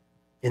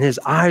 And his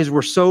eyes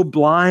were so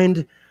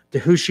blind to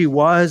who she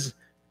was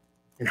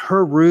and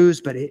her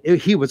ruse, but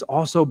he was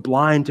also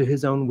blind to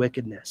his own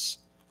wickedness.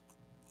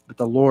 But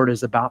the Lord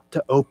is about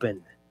to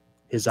open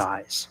his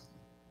eyes.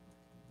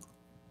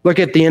 Look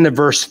at the end of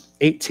verse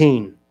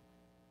 18.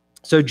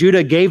 So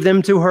Judah gave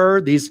them to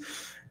her, these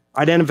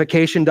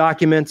identification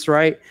documents,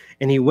 right?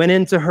 And he went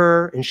into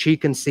her, and she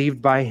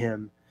conceived by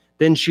him.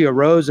 Then she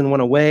arose and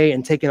went away,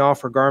 and taking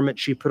off her garment,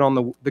 she put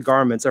on the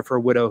garments of her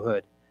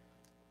widowhood.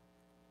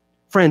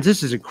 Friends,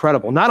 this is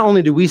incredible. Not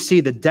only do we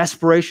see the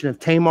desperation of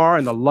Tamar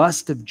and the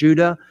lust of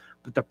Judah,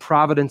 but the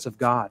providence of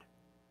God.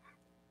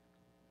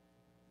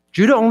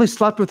 Judah only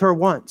slept with her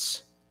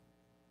once,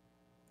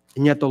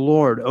 and yet the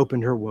Lord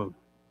opened her womb.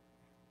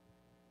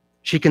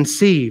 She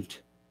conceived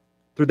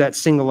through that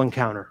single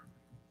encounter.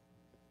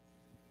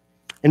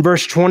 In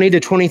verse 20 to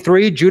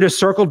 23, Judah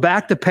circled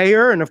back to pay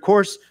her, and of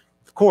course,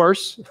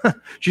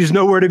 she's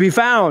nowhere to be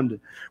found.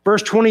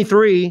 Verse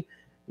 23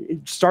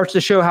 starts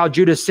to show how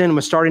Judah's sin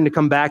was starting to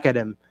come back at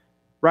him,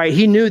 right?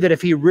 He knew that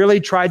if he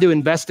really tried to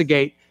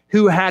investigate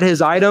who had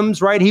his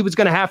items, right, he was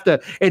going to have to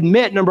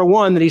admit, number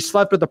one, that he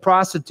slept with a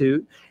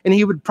prostitute, and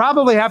he would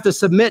probably have to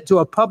submit to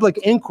a public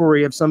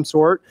inquiry of some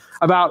sort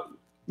about,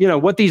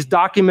 what these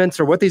documents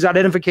or what these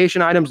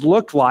identification items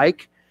looked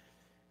like.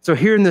 So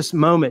here in this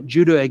moment,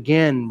 Judah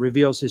again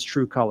reveals his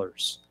true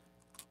colors.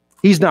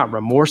 He's not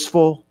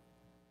remorseful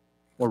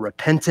or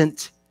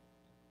repentant.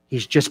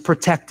 He's just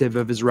protective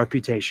of his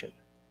reputation.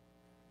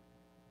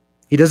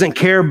 He doesn't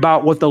care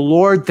about what the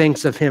Lord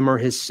thinks of him or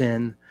his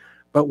sin,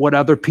 but what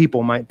other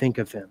people might think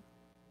of him.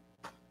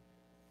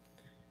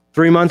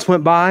 3 months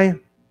went by.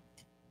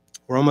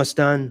 We're almost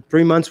done.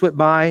 3 months went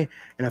by,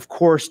 and of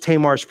course,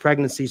 Tamar's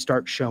pregnancy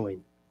starts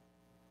showing.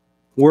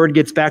 Word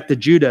gets back to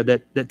Judah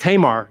that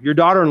Tamar, your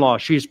daughter-in-law,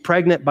 she's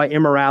pregnant by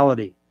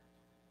immorality.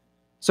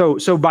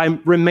 So by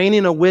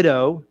remaining a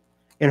widow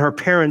in her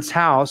parents'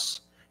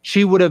 house,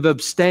 she would have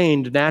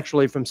abstained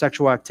naturally from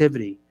sexual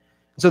activity.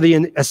 So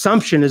the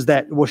assumption is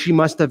that, she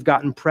must have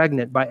gotten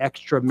pregnant by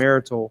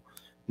extramarital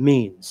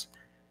means.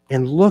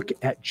 And look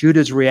at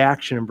Judah's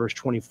reaction in verse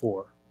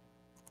 24.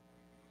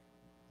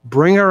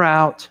 Bring her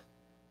out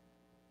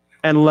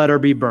and let her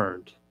be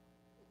burned.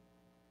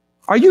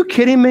 Are you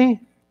kidding me?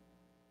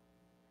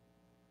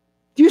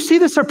 Do you see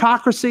this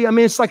hypocrisy? I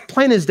mean, it's like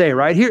plain as day,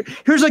 right?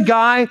 Here's a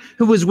guy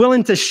who was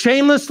willing to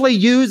shamelessly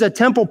use a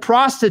temple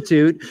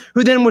prostitute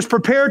who then was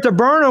prepared to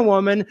burn a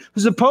woman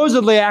who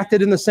supposedly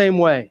acted in the same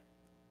way.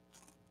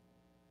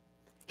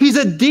 He's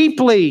a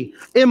deeply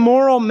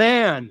immoral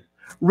man,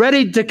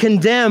 ready to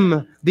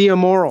condemn the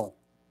immoral.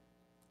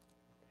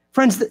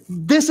 Friends,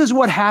 this is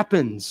what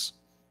happens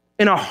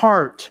in a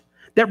heart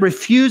that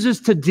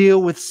refuses to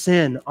deal with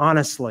sin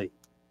honestly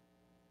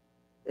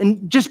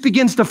and just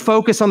begins to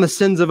focus on the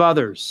sins of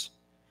others.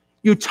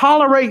 You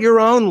tolerate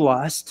your own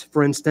lust,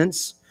 for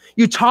instance.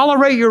 You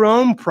tolerate your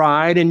own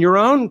pride and your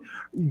own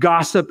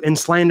gossip and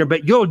slander,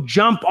 but you'll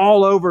jump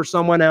all over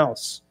someone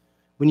else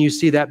when you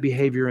see that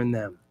behavior in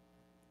them.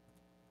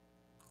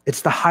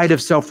 It's the height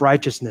of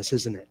self-righteousness,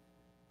 isn't it?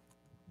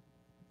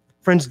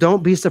 Friends,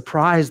 don't be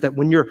surprised that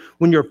when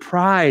your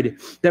pride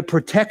that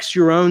protects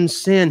your own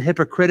sin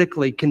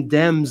hypocritically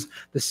condemns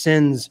the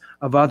sins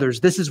of others.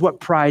 This is what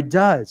pride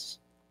does.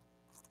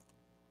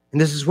 And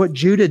this is what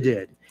Judah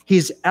did.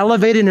 He's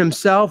elevating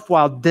himself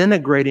while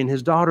denigrating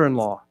his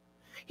daughter-in-law.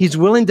 He's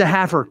willing to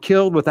have her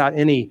killed without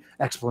any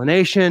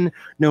explanation,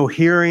 no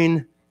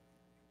hearing,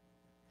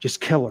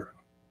 just kill her.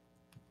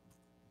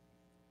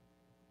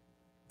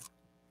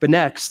 But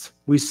next,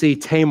 we see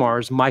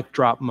Tamar's mic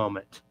drop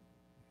moment.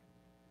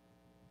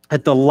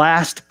 At the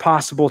last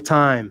possible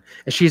time,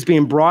 as she's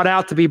being brought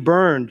out to be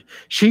burned,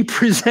 she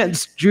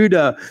presents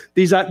Judah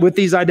with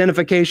these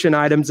identification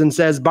items and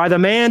says, by the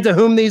man to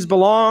whom these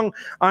belong,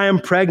 I am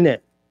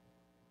pregnant.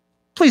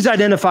 Please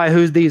identify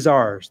who these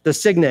are, the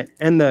signet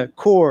and the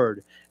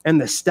cord and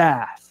the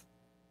staff.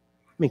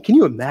 I mean, can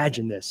you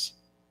imagine this?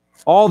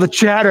 All the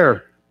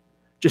chatter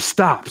just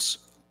stops.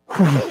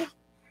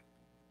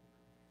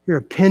 Hear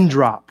a pin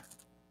drop.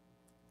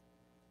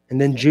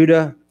 And then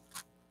Judah,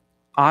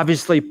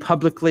 obviously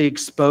publicly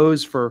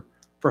exposed for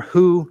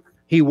who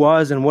he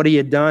was and what he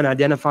had done,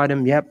 identified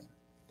him. Yep,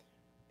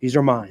 these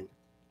are mine.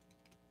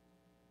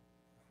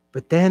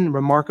 But then,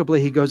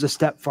 remarkably, he goes a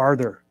step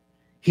farther.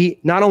 He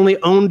not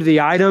only owned the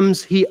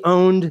items, he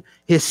owned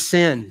his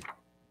sin.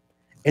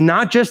 And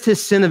not just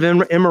his sin of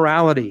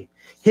immorality,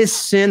 his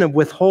sin of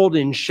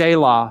withholding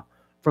Shelah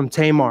from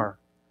Tamar.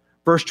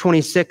 Verse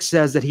 26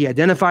 says that he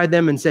identified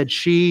them and said,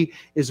 she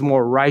is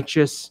more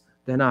righteous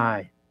than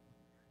I,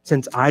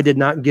 since I did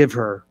not give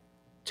her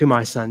to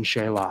my son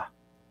Shelah.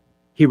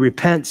 He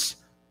repents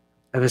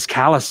of his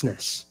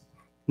callousness,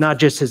 not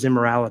just his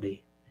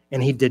immorality,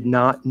 and he did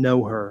not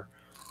know her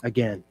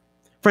again.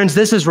 Friends,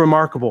 this is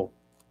remarkable.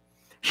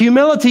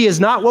 Humility is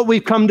not what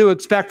we've come to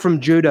expect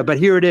from Judah, but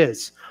here it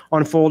is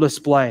on full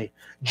display.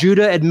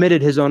 Judah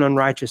admitted his own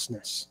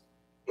unrighteousness.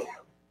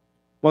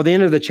 Well, the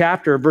end of the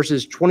chapter,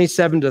 verses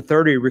 27 to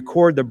 30,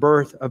 record the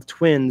birth of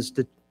twins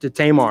to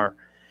Tamar.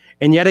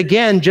 And yet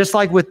again, just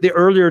like with the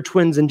earlier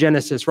twins in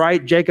Genesis,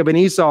 right? Jacob and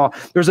Esau,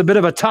 there's a bit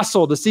of a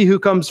tussle to see who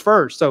comes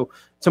first. So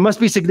it must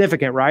be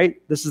significant, right?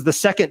 This is the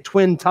second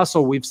twin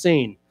tussle we've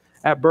seen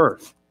at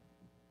birth.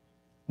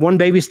 One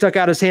baby stuck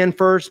out his hand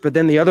first, but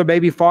then the other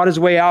baby fought his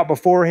way out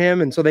before him.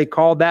 And so they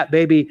called that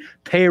baby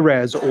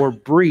Perez, or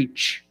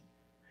breach.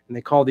 And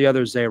they called the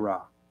other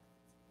Zerah.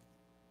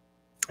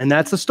 And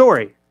that's the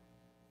story.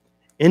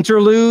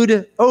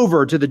 Interlude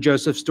over to the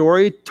Joseph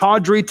story.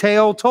 Tawdry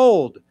tale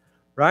told,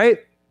 right?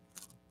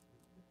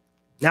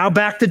 Now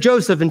back to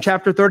Joseph in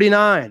chapter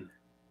 39.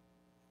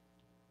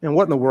 And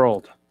what in the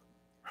world,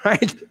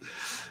 right?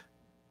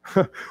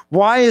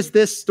 Why is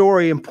this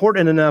story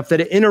important enough that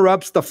it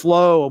interrupts the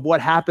flow of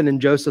what happened in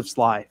Joseph's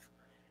life?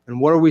 And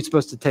what are we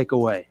supposed to take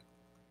away?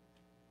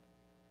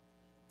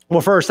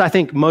 Well, first, I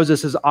think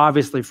Moses is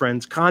obviously,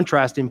 friends,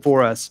 contrasting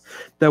for us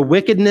the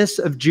wickedness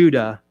of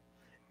Judah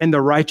and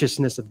the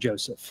righteousness of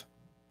Joseph.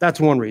 That's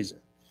one reason.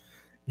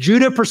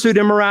 Judah pursued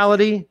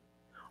immorality,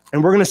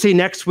 and we're going to see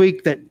next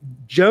week that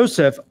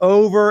Joseph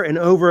over and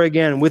over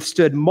again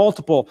withstood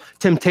multiple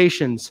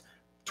temptations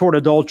toward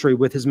adultery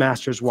with his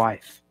master's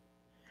wife.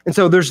 And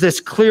so there's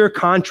this clear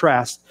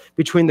contrast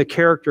between the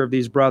character of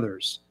these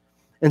brothers.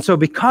 And so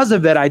because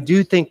of that, I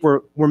do think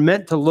we're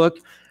meant to look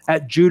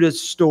at Judah's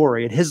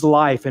story and his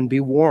life and be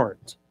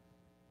warned.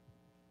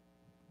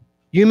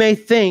 You may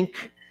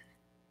think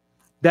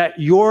that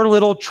your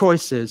little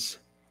choices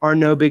are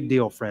no big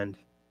deal, friend.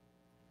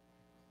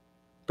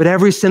 But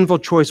every sinful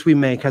choice we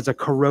make has a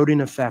corroding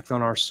effect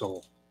on our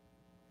soul.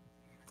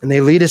 And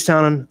they lead us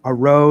down a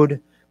road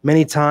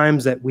many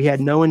times that we had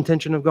no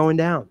intention of going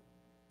down.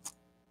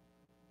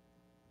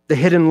 The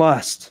hidden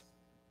lust,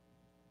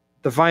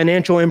 the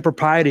financial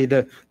impropriety,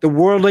 the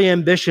worldly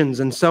ambitions,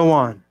 and so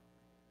on,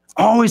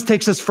 always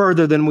takes us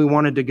further than we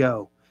wanted to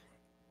go.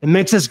 It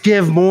makes us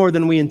give more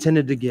than we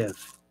intended to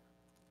give.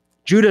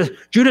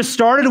 Judah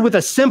started with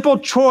a simple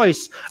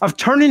choice of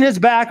turning his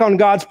back on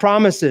God's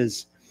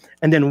promises.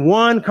 And then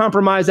one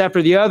compromise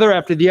after the other,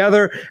 after the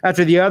other,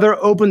 after the other,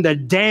 opened the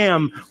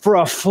dam for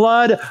a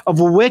flood of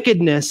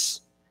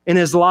wickedness in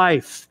his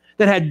life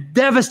that had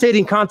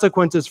devastating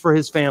consequences for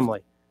his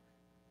family,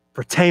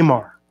 for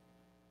Tamar,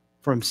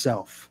 for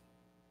himself.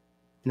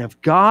 And if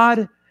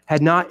God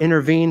had not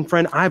intervened,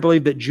 friend, I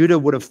believe that Judah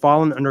would have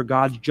fallen under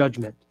God's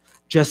judgment,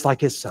 just like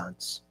his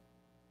sons.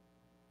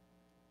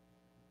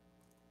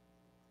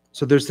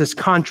 So there's this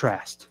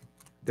contrast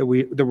that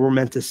we're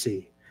meant to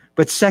see.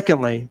 But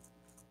secondly,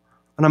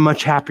 on a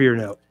much happier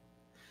note,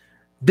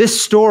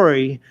 this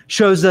story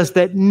shows us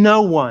that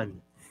no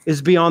one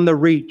is beyond the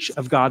reach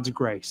of God's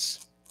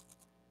grace.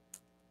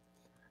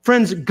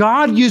 Friends,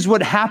 God used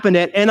what happened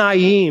at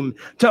Enaim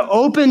to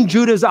open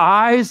Judah's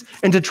eyes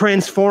and to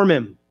transform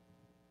him.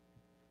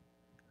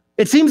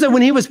 It seems that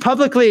when he was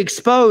publicly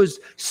exposed,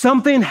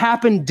 something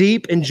happened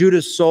deep in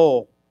Judah's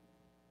soul.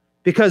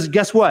 Because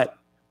guess what?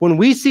 When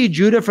we see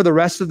Judah for the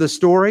rest of the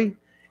story,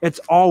 it's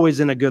always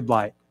in a good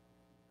light.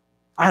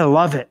 I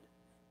love it.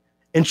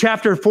 In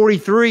chapter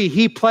 43,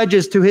 he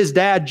pledges to his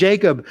dad,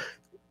 Jacob,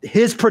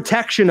 his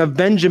protection of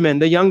Benjamin,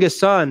 the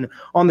youngest son,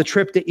 on the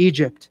trip to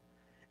Egypt.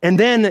 And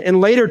then in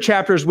later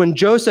chapters, when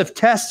Joseph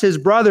tests his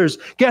brothers,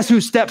 guess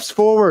who steps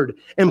forward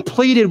and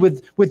pleaded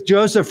with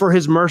Joseph for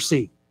his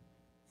mercy?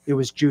 It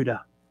was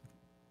Judah.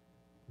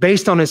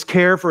 Based on his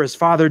care for his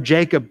father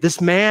Jacob,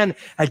 this man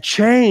had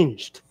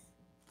changed.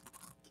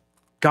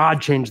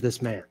 God changed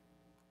this man.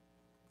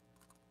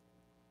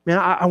 Man,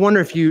 I wonder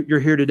if you're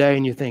here today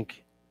and you think,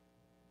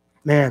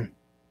 man,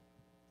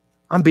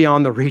 I'm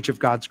beyond the reach of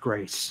God's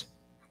grace.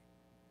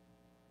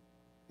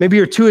 Maybe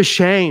you're too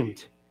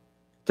ashamed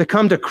to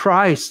come to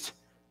Christ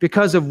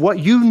because of what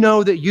you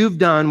know that you've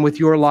done with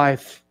your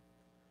life.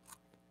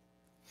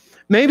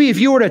 Maybe if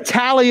you were to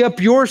tally up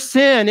your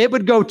sin, it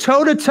would go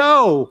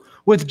toe-to-toe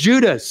with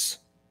Judah's.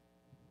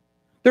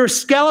 There are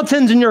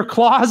skeletons in your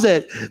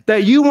closet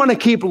that you want to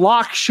keep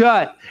locked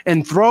shut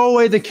and throw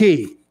away the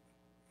key.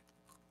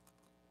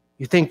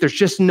 You think there's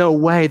just no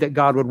way that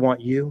God would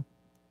want you.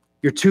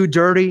 You're too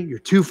dirty. You're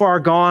too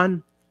far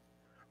gone.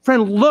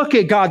 Friend, look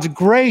at God's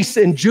grace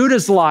in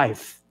Judah's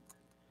life.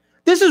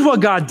 This is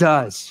what God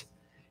does.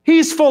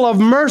 He's full of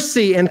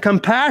mercy and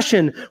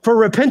compassion for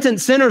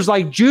repentant sinners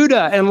like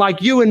Judah and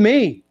like you and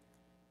me.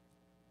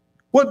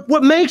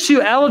 What makes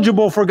you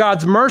eligible for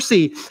God's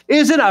mercy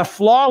isn't a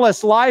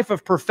flawless life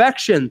of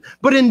perfection,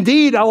 but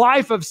indeed a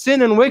life of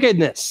sin and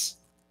wickedness.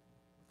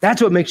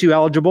 That's what makes you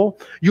eligible.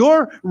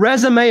 Your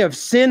resume of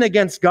sin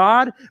against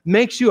God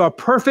makes you a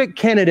perfect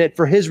candidate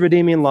for his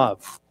redeeming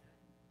love.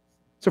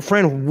 So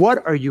friend,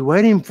 what are you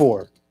waiting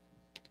for?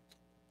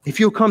 If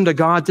you'll come to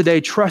God today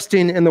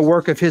trusting in the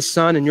work of his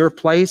son in your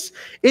place,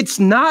 it's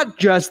not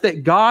just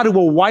that God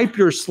will wipe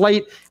your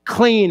slate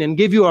clean and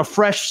give you a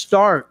fresh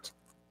start.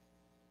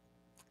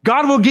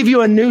 God will give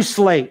you a new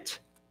slate.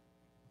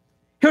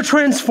 He'll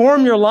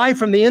transform your life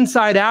from the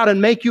inside out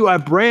and make you a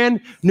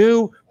brand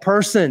new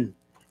person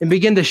and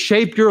begin to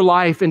shape your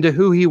life into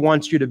who he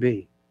wants you to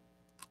be.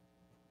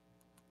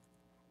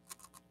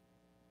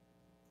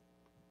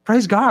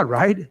 Praise God,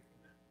 right?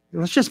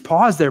 Let's just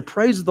pause there.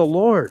 Praise the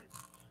Lord.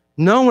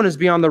 No one is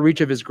beyond the reach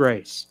of his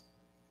grace.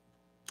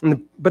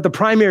 But the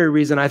primary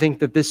reason I think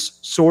that this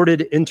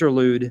sordid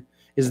interlude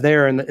is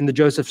there in the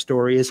Joseph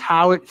story is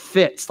how it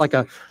fits like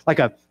a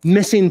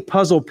missing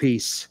puzzle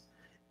piece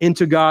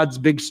into God's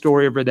big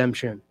story of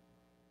redemption.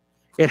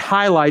 It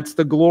highlights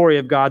the glory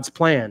of God's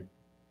plan.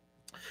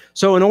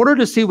 So in order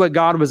to see what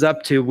God was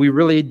up to, we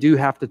really do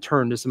have to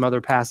turn to some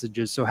other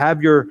passages. So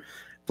have your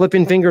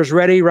flipping fingers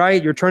ready,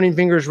 right? Your turning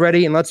fingers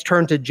ready, and let's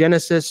turn to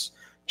Genesis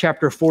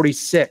chapter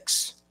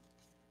 46.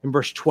 in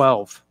verse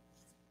 12.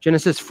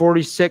 Genesis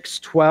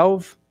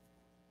 46:12.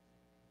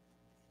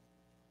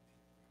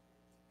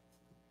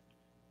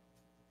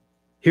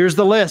 Here's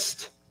the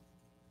list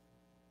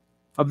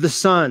of the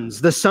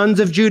sons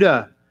of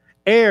Judah: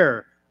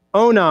 Er,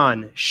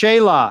 Onan,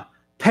 Shelah,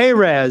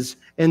 Perez,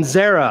 and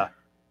Zerah.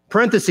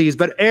 Parentheses,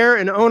 but Er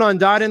and Onan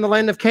died in the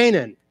land of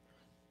Canaan.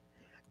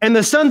 And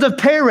the sons of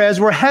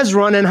Perez were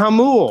Hezron and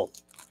Hamul.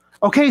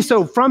 Okay,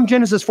 so from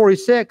Genesis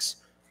 46,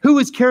 who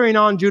is carrying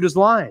on Judah's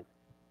line?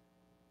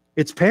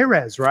 It's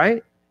Perez,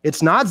 right?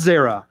 It's not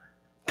Zerah.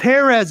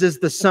 Perez is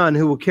the son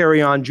who will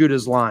carry on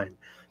Judah's line.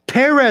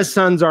 Perez's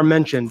sons are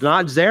mentioned,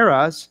 not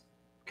Zerah's.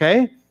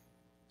 Okay?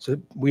 So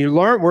we're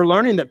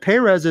learning that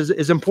Perez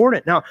is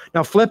important.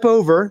 Now flip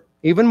over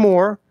even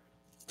more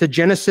to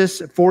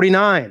Genesis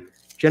 49.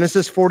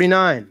 Genesis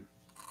 49.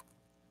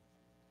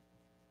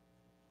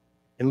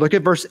 And look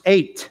at verse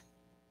 8.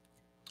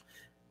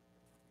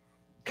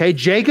 Okay,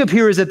 Jacob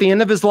here is at the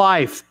end of his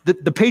life.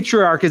 The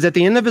patriarch is at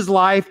the end of his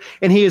life,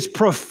 and he is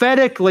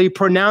prophetically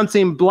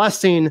pronouncing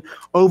blessing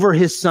over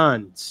his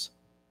sons.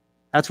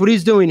 That's what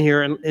he's doing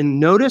here. And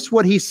notice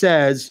what he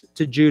says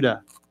to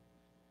Judah.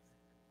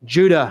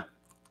 Judah,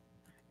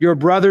 your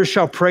brothers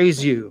shall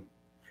praise you.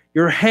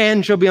 Your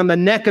hand shall be on the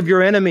neck of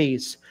your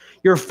enemies.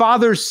 Your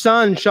father's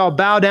son shall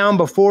bow down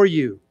before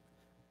you.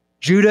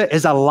 Judah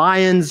is a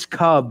lion's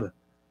cub.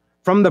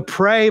 From the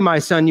prey, my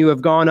son, you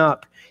have gone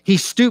up. He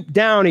stooped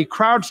down. He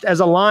crouched as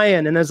a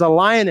lion and as a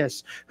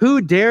lioness.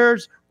 Who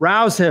dares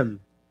rouse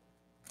him?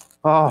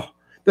 Oh,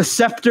 the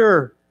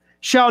scepter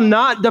shall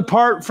not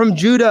depart from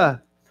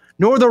Judah,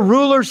 nor the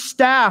ruler's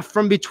staff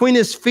from between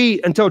his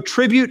feet until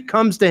tribute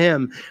comes to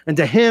him, and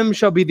to him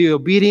shall be the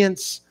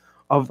obedience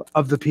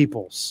of the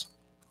peoples.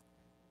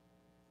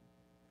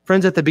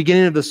 Friends, at the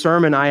beginning of the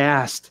sermon, I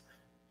asked,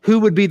 who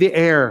would be the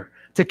heir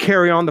to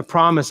carry on the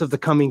promise of the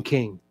coming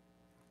king?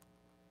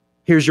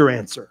 Here's your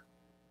answer.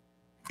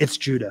 It's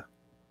Judah.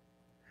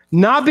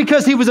 Not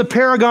because he was a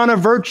paragon of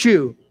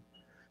virtue,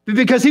 but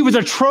because he was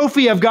a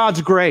trophy of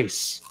God's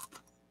grace.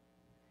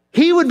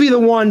 He would be the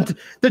one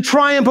to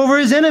triumph over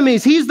his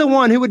enemies. He's the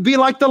one who would be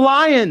like the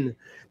lion.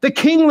 The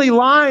kingly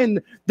line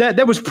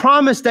that was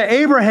promised to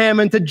Abraham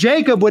and to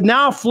Jacob would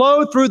now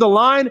flow through the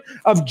line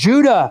of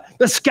Judah,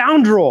 the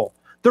scoundrel,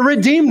 the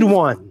redeemed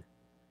one.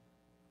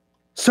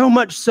 So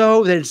much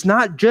so that it's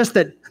not just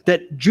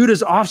that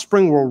Judah's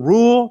offspring will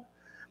rule,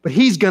 but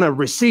he's going to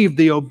receive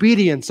the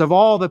obedience of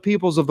all the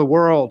peoples of the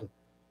world,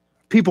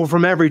 people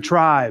from every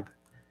tribe,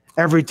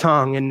 every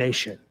tongue and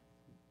nation.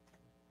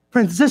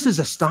 Friends, this is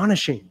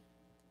astonishing.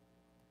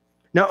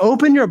 Now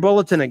open your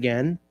bulletin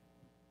again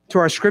to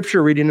our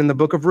scripture reading in the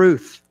book of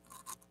Ruth.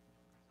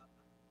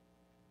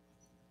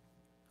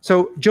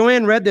 So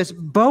Joanne read this.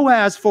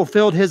 Boaz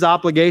fulfilled his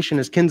obligation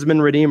as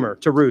kinsman redeemer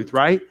to Ruth,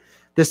 right?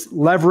 This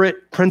levirate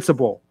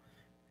principle.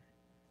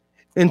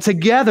 And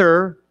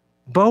together,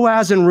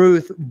 Boaz and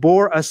Ruth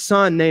bore a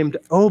son named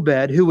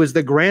Obed, who was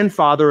the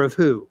grandfather of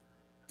who?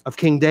 Of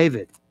King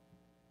David.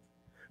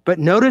 But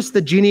notice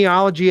the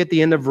genealogy at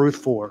the end of Ruth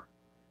 4.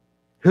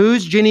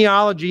 Whose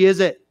genealogy is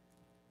it?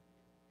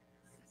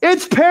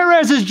 It's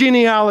Perez's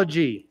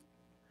genealogy.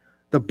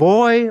 The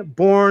boy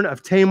born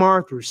of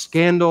Tamar through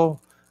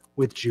scandal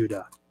with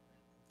Judah.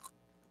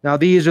 Now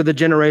these are the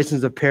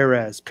generations of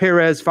Perez.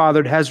 Perez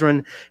fathered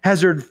Hezron.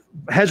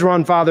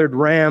 Hezron fathered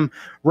Ram.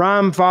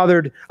 Ram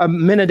fathered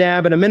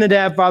Amminadab, and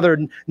Amminadab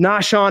fathered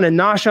Nahshon, and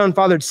Nahshon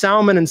fathered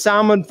Salmon, and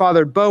Salmon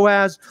fathered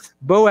Boaz.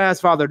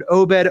 Boaz fathered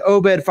Obed.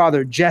 Obed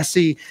fathered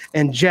Jesse,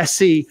 and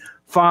Jesse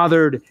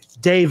fathered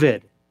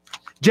David.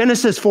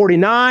 Genesis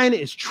 49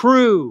 is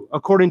true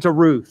according to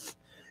Ruth.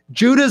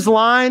 Judah's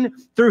line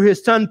through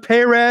his son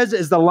Perez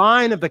is the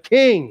line of the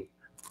king.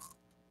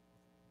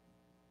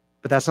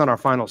 But that's not our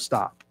final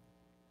stop.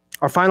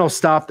 Our final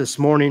stop this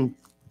morning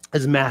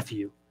is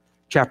Matthew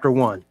chapter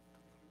 1.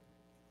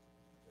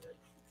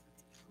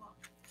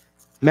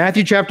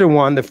 Matthew chapter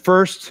 1, the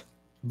first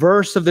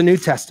verse of the New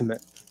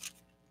Testament.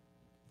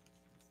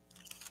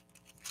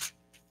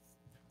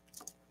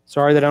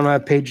 Sorry that I don't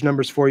have page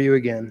numbers for you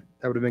again.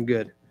 That would have been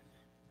good.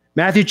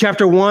 Matthew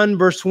chapter 1,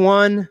 verse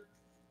 1.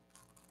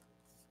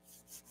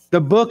 The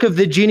book of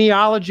the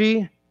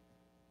genealogy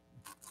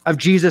of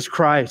Jesus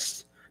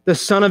Christ, the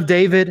son of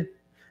David,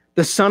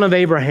 the son of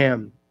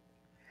Abraham.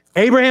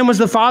 Abraham was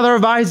the father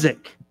of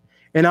Isaac,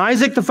 and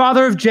Isaac the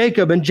father of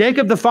Jacob, and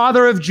Jacob the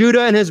father of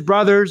Judah and his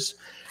brothers,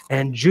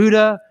 and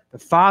Judah the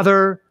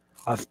father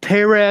of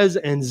Perez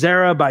and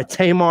Zerah by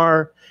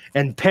Tamar,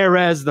 and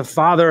Perez the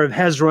father of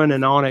Hezron,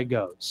 and on it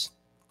goes.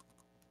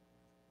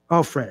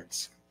 Oh,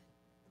 friends,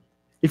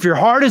 if your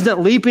heart isn't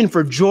leaping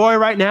for joy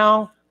right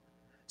now,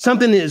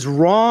 something is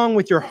wrong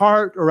with your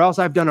heart, or else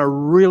I've done a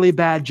really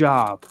bad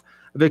job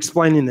of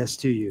explaining this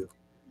to you.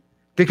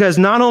 Because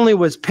not only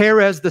was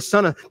Perez the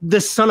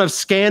son of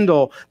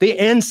scandal, the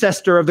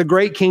ancestor of the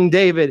great King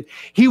David,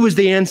 he was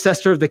the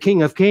ancestor of the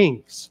King of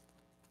Kings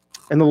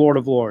and the Lord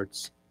of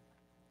Lords.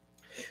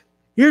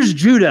 Here's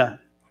Judah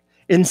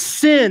in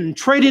sin,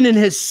 trading in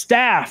his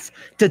staff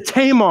to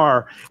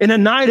Tamar in a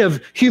night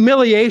of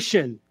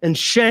humiliation and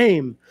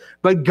shame.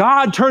 But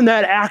God turned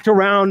that act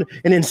around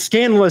and in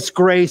scandalous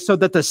grace so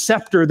that the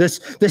scepter, this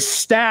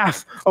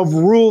staff of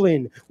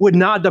ruling, would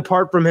not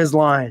depart from his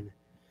line.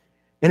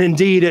 And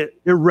indeed, it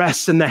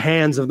rests in the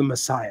hands of the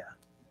Messiah.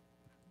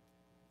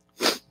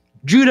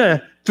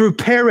 Judah, through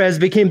Perez,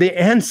 became the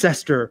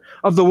ancestor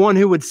of the one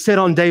who would sit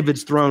on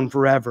David's throne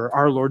forever,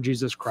 our Lord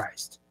Jesus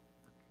Christ.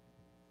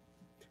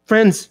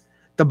 Friends,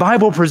 the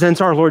Bible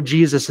presents our Lord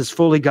Jesus as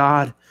fully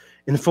God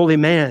and fully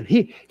man.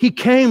 He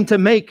came to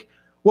make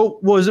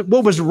what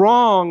was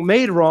wrong,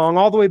 made wrong,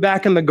 all the way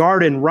back in the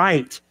garden,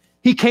 right.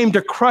 He came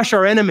to crush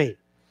our enemy,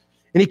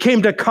 and he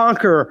came to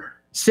conquer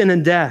sin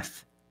and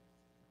death.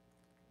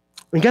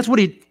 And guess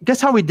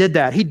how he did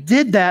that? He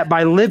did that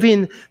by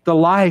living the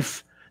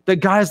life that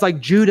guys like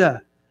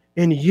Judah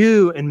and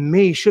you and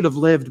me should have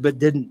lived but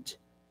didn't.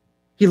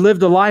 He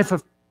lived a life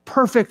of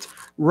perfect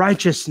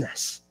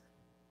righteousness.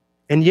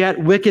 And yet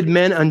wicked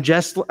men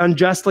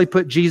unjustly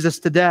put Jesus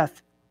to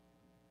death.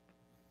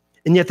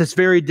 And yet this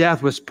very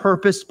death was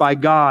purposed by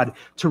God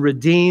to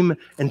redeem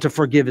and to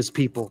forgive his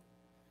people.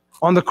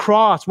 On the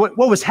cross, what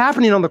was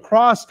happening on the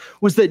cross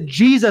was that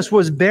Jesus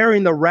was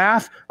bearing the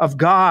wrath of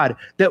God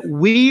that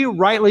we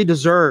rightly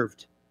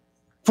deserved.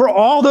 For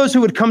all those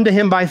who would come to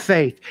him by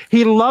faith,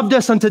 he loved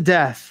us unto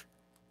death.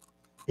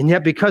 And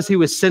yet because he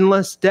was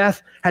sinless,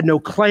 death had no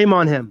claim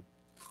on him.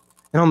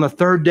 And on the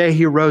third day,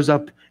 he rose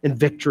up in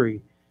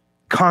victory,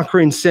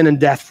 conquering sin and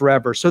death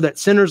forever, so that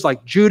sinners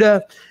like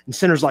Judah and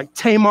sinners like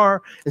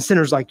Tamar and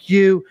sinners like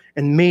you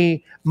and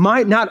me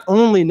might not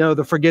only know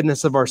the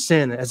forgiveness of our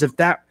sin, as if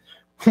that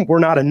were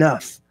not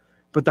enough,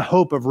 but the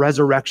hope of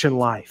resurrection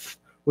life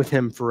with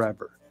him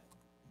forever.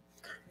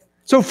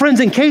 So friends,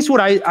 in case what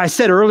I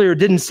said earlier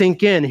didn't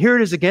sink in, here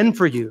it is again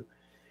for you.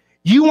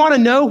 You want to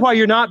know why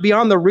you're not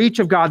beyond the reach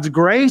of God's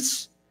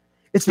grace?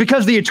 It's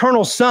because the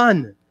eternal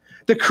Son,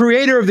 the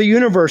creator of the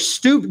universe,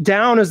 stooped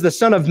down as the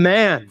Son of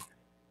Man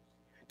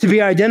to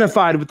be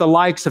identified with the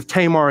likes of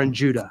Tamar and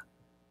Judah.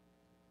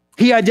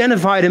 He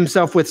identified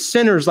himself with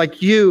sinners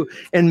like you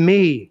and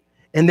me.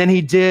 And then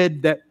he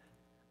did that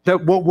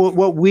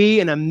what we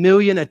in a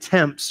million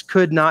attempts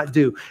could not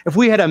do. If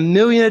we had a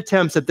million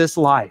attempts at this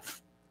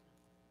life,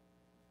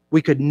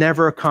 we could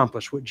never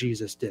accomplish what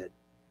Jesus did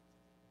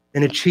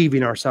in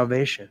achieving our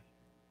salvation.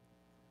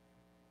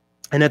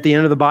 And at the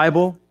end of the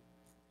Bible,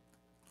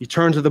 you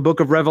turn to the book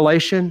of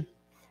Revelation,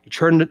 you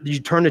turn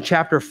to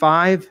chapter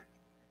 5,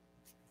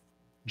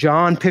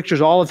 John pictures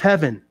all of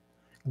heaven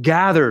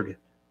gathered,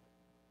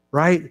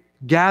 right?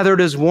 Gathered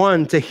as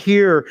one to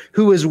hear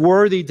who is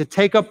worthy to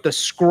take up the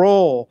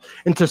scroll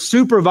and to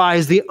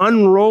supervise the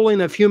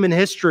unrolling of human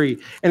history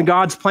and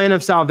God's plan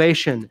of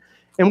salvation.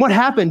 And what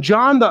happened?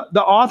 John,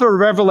 the author of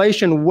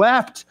Revelation,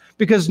 wept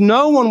because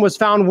no one was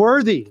found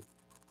worthy.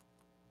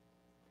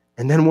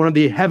 And then one of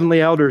the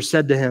heavenly elders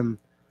said to him,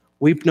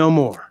 "Weep no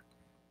more.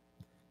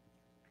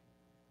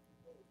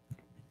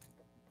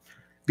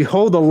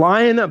 Behold, the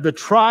Lion of the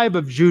tribe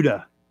of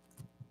Judah,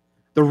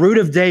 the root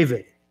of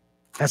David,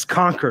 has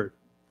conquered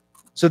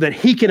so that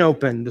he can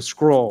open the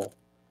scroll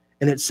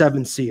and its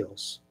 7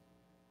 seals."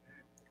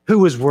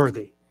 Who is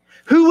worthy?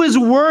 Who is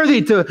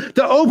worthy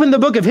to open the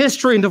book of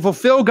history and to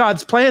fulfill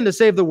God's plan to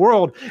save the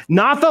world?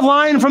 Not the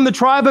Lion from the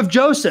tribe of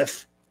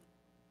Joseph,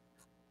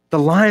 the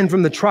Lion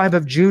from the tribe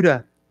of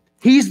Judah.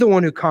 He's the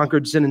one who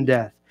conquered sin and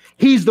death.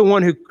 He's the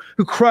one who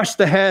crushed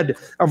the head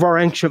of our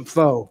ancient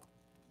foe.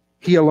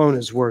 He alone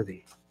is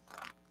worthy.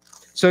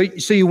 So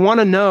you want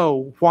to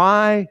know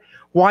why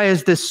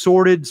is this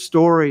sordid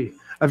story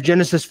of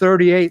Genesis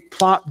 38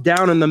 plopped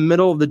down in the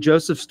middle of the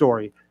Joseph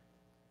story?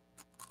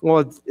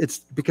 Well, it's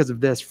because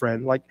of this,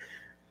 friend. Like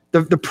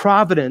the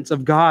providence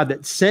of God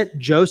that sent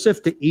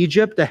Joseph to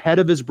Egypt ahead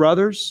of his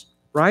brothers,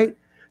 right?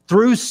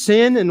 Through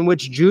sin in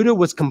which Judah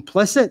was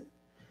complicit.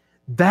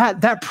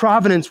 That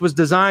providence was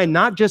designed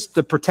not just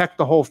to protect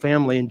the whole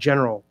family in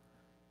general,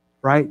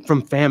 right,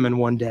 from famine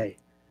one day,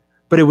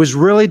 but it was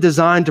really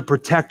designed to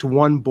protect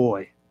one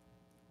boy,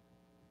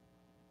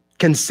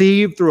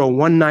 conceived through a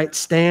one-night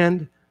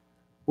stand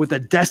with a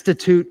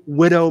destitute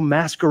widow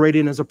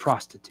masquerading as a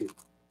prostitute.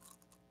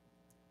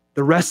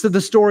 The rest of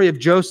the story of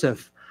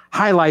Joseph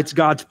highlights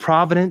God's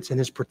providence and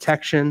his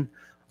protection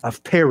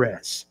of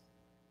Perez,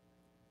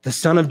 the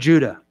son of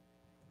Judah,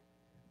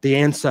 the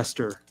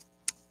ancestor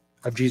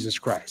of Jesus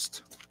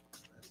Christ.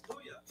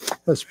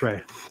 Let's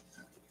pray.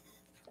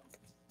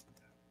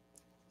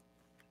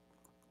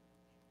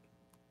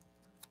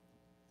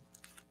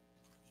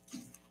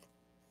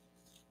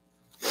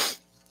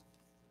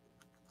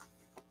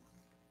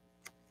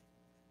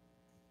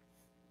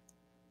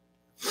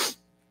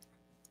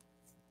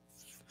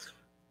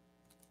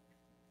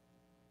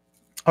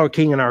 Our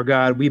King and our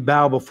God, we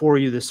bow before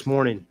you this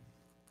morning,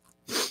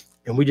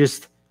 and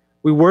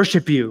we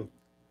worship you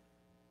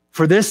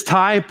for this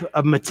type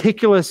of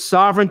meticulous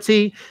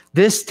sovereignty,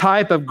 this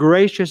type of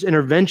gracious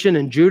intervention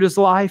in Judah's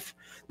life,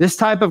 this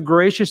type of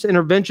gracious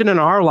intervention in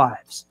our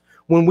lives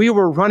when we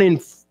were running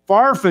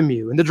far from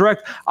you, in the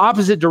direct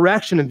opposite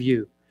direction of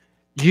you.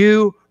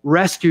 You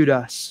rescued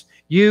us.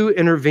 You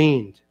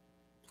intervened.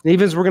 And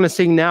even as we're going to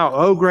sing now,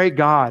 oh great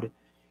God,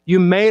 you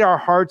made our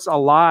hearts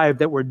alive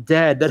that were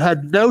dead, that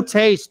had no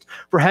taste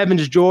for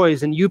heaven's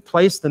joys, and you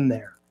placed them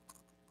there.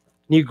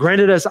 And you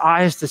granted us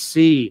eyes to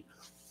see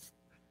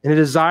and a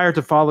desire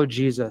to follow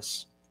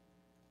Jesus.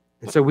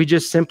 And so we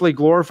just simply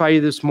glorify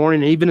you this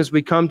morning. And even as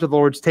we come to the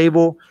Lord's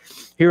table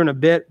here in a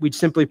bit, we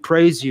simply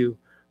praise you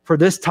for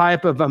this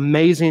type of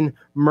amazing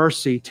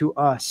mercy to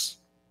us,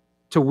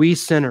 to we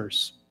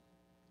sinners,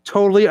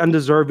 totally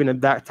undeserving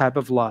of that type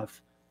of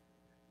love.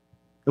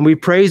 And we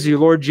praise you,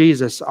 Lord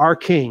Jesus, our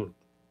King,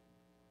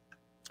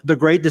 the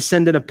great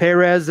descendant of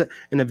Perez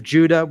and of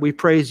Judah. We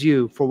praise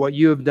you for what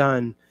you have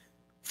done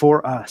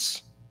for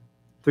us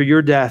through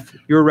your death,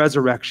 your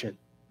resurrection,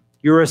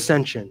 your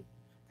ascension,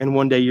 and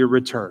one day your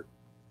return.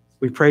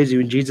 We praise you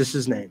in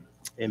Jesus' name.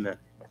 Amen.